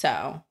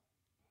 So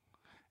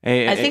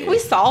Hey, I think we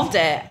solved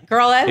it.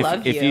 Girl, I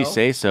love you. If you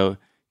say so.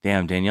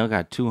 Damn, Danielle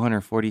got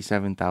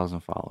 247,000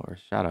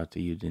 followers. Shout out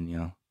to you,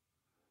 Danielle.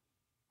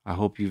 I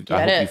hope you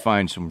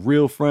find some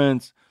real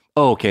friends.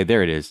 Oh, okay,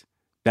 there it is.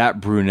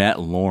 That brunette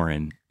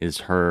Lauren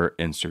is her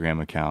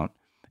Instagram account.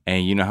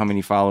 And you know how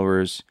many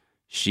followers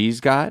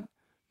she's got?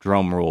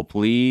 Drum roll,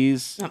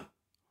 please.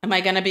 Am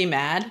I going to be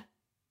mad?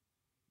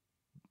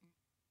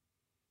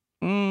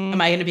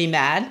 Am I going to be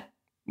mad?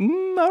 I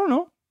don't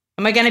know.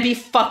 Am I going to be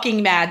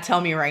fucking mad? Tell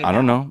me right now. I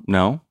don't know.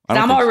 No.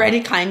 I'm already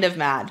kind of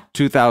mad.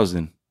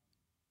 2,000.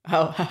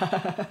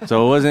 Oh.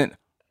 So it wasn't.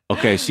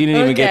 Okay, she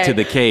didn't even get to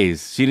the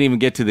K's. She didn't even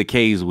get to the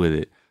K's with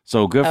it.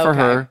 So good for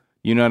her.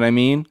 You know what I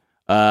mean?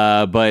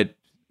 But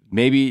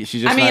maybe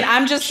she's just.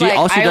 I'm just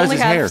like I only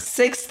have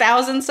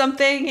 6,000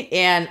 something,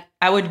 and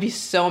I would be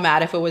so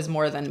mad if it was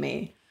more than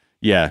me.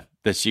 Yeah,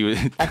 that she was.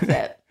 That's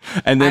it.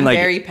 And then I'm like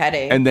very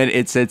petty. And then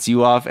it sets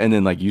you off, and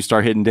then like you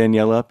start hitting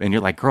Danielle up, and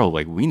you're like, girl,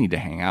 like we need to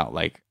hang out.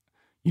 Like,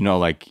 you know,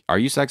 like, are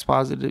you sex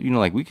positive? You know,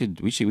 like we could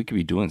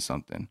be doing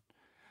something.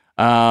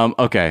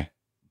 Okay,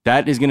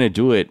 that is gonna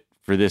do it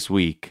for this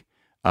week.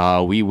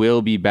 We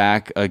will be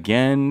back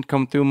again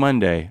come through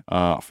Monday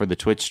for the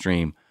Twitch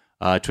stream.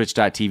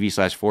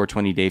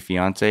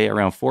 Twitch.tv/420dayfiance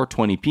around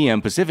 4:20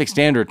 p.m. Pacific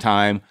Standard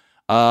Time.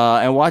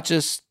 And watch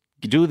us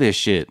do this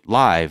shit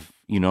live,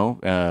 you know,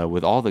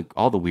 with all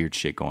the weird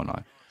shit going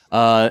on.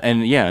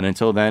 And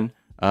until then,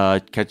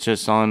 catch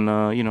us on,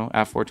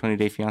 at 420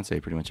 Day Fiance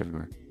pretty much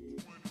everywhere.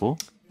 Cool.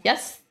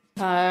 Yes.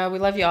 We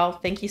love y'all.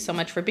 Thank you so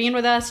much for being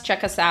with us.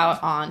 Check us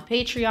out on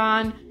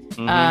Patreon.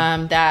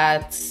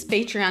 That's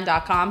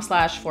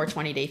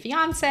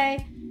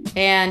patreon.com/420dayfiance.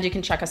 And you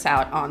can check us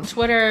out on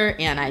Twitter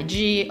and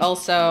IG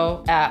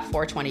also at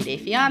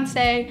 420dayfiance.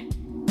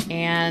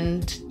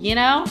 And,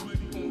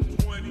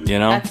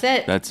 that's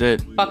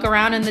it. Fuck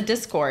around in the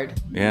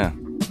Discord. Yeah.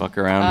 Fuck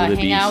around with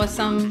the beasts. beast. Hang out with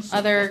some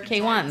other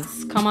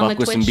K1s. Come on fuck the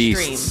with Twitch some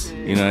beasts.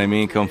 stream. You know what I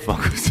mean? Come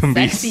fuck with some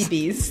beasts. Sexy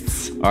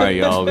beasts. All right,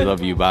 y'all. We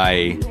love you.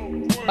 Bye.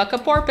 Fuck a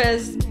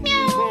porpoise.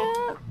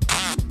 Meow.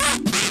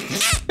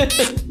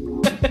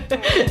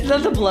 Is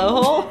that the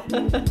blowhole?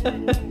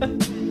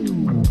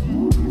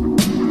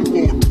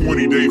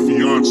 420 Day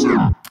Fiance.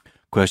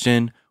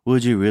 Question: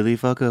 would you really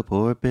fuck a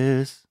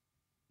porpoise?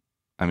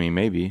 I mean,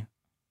 maybe.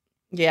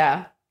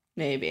 Yeah,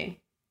 maybe.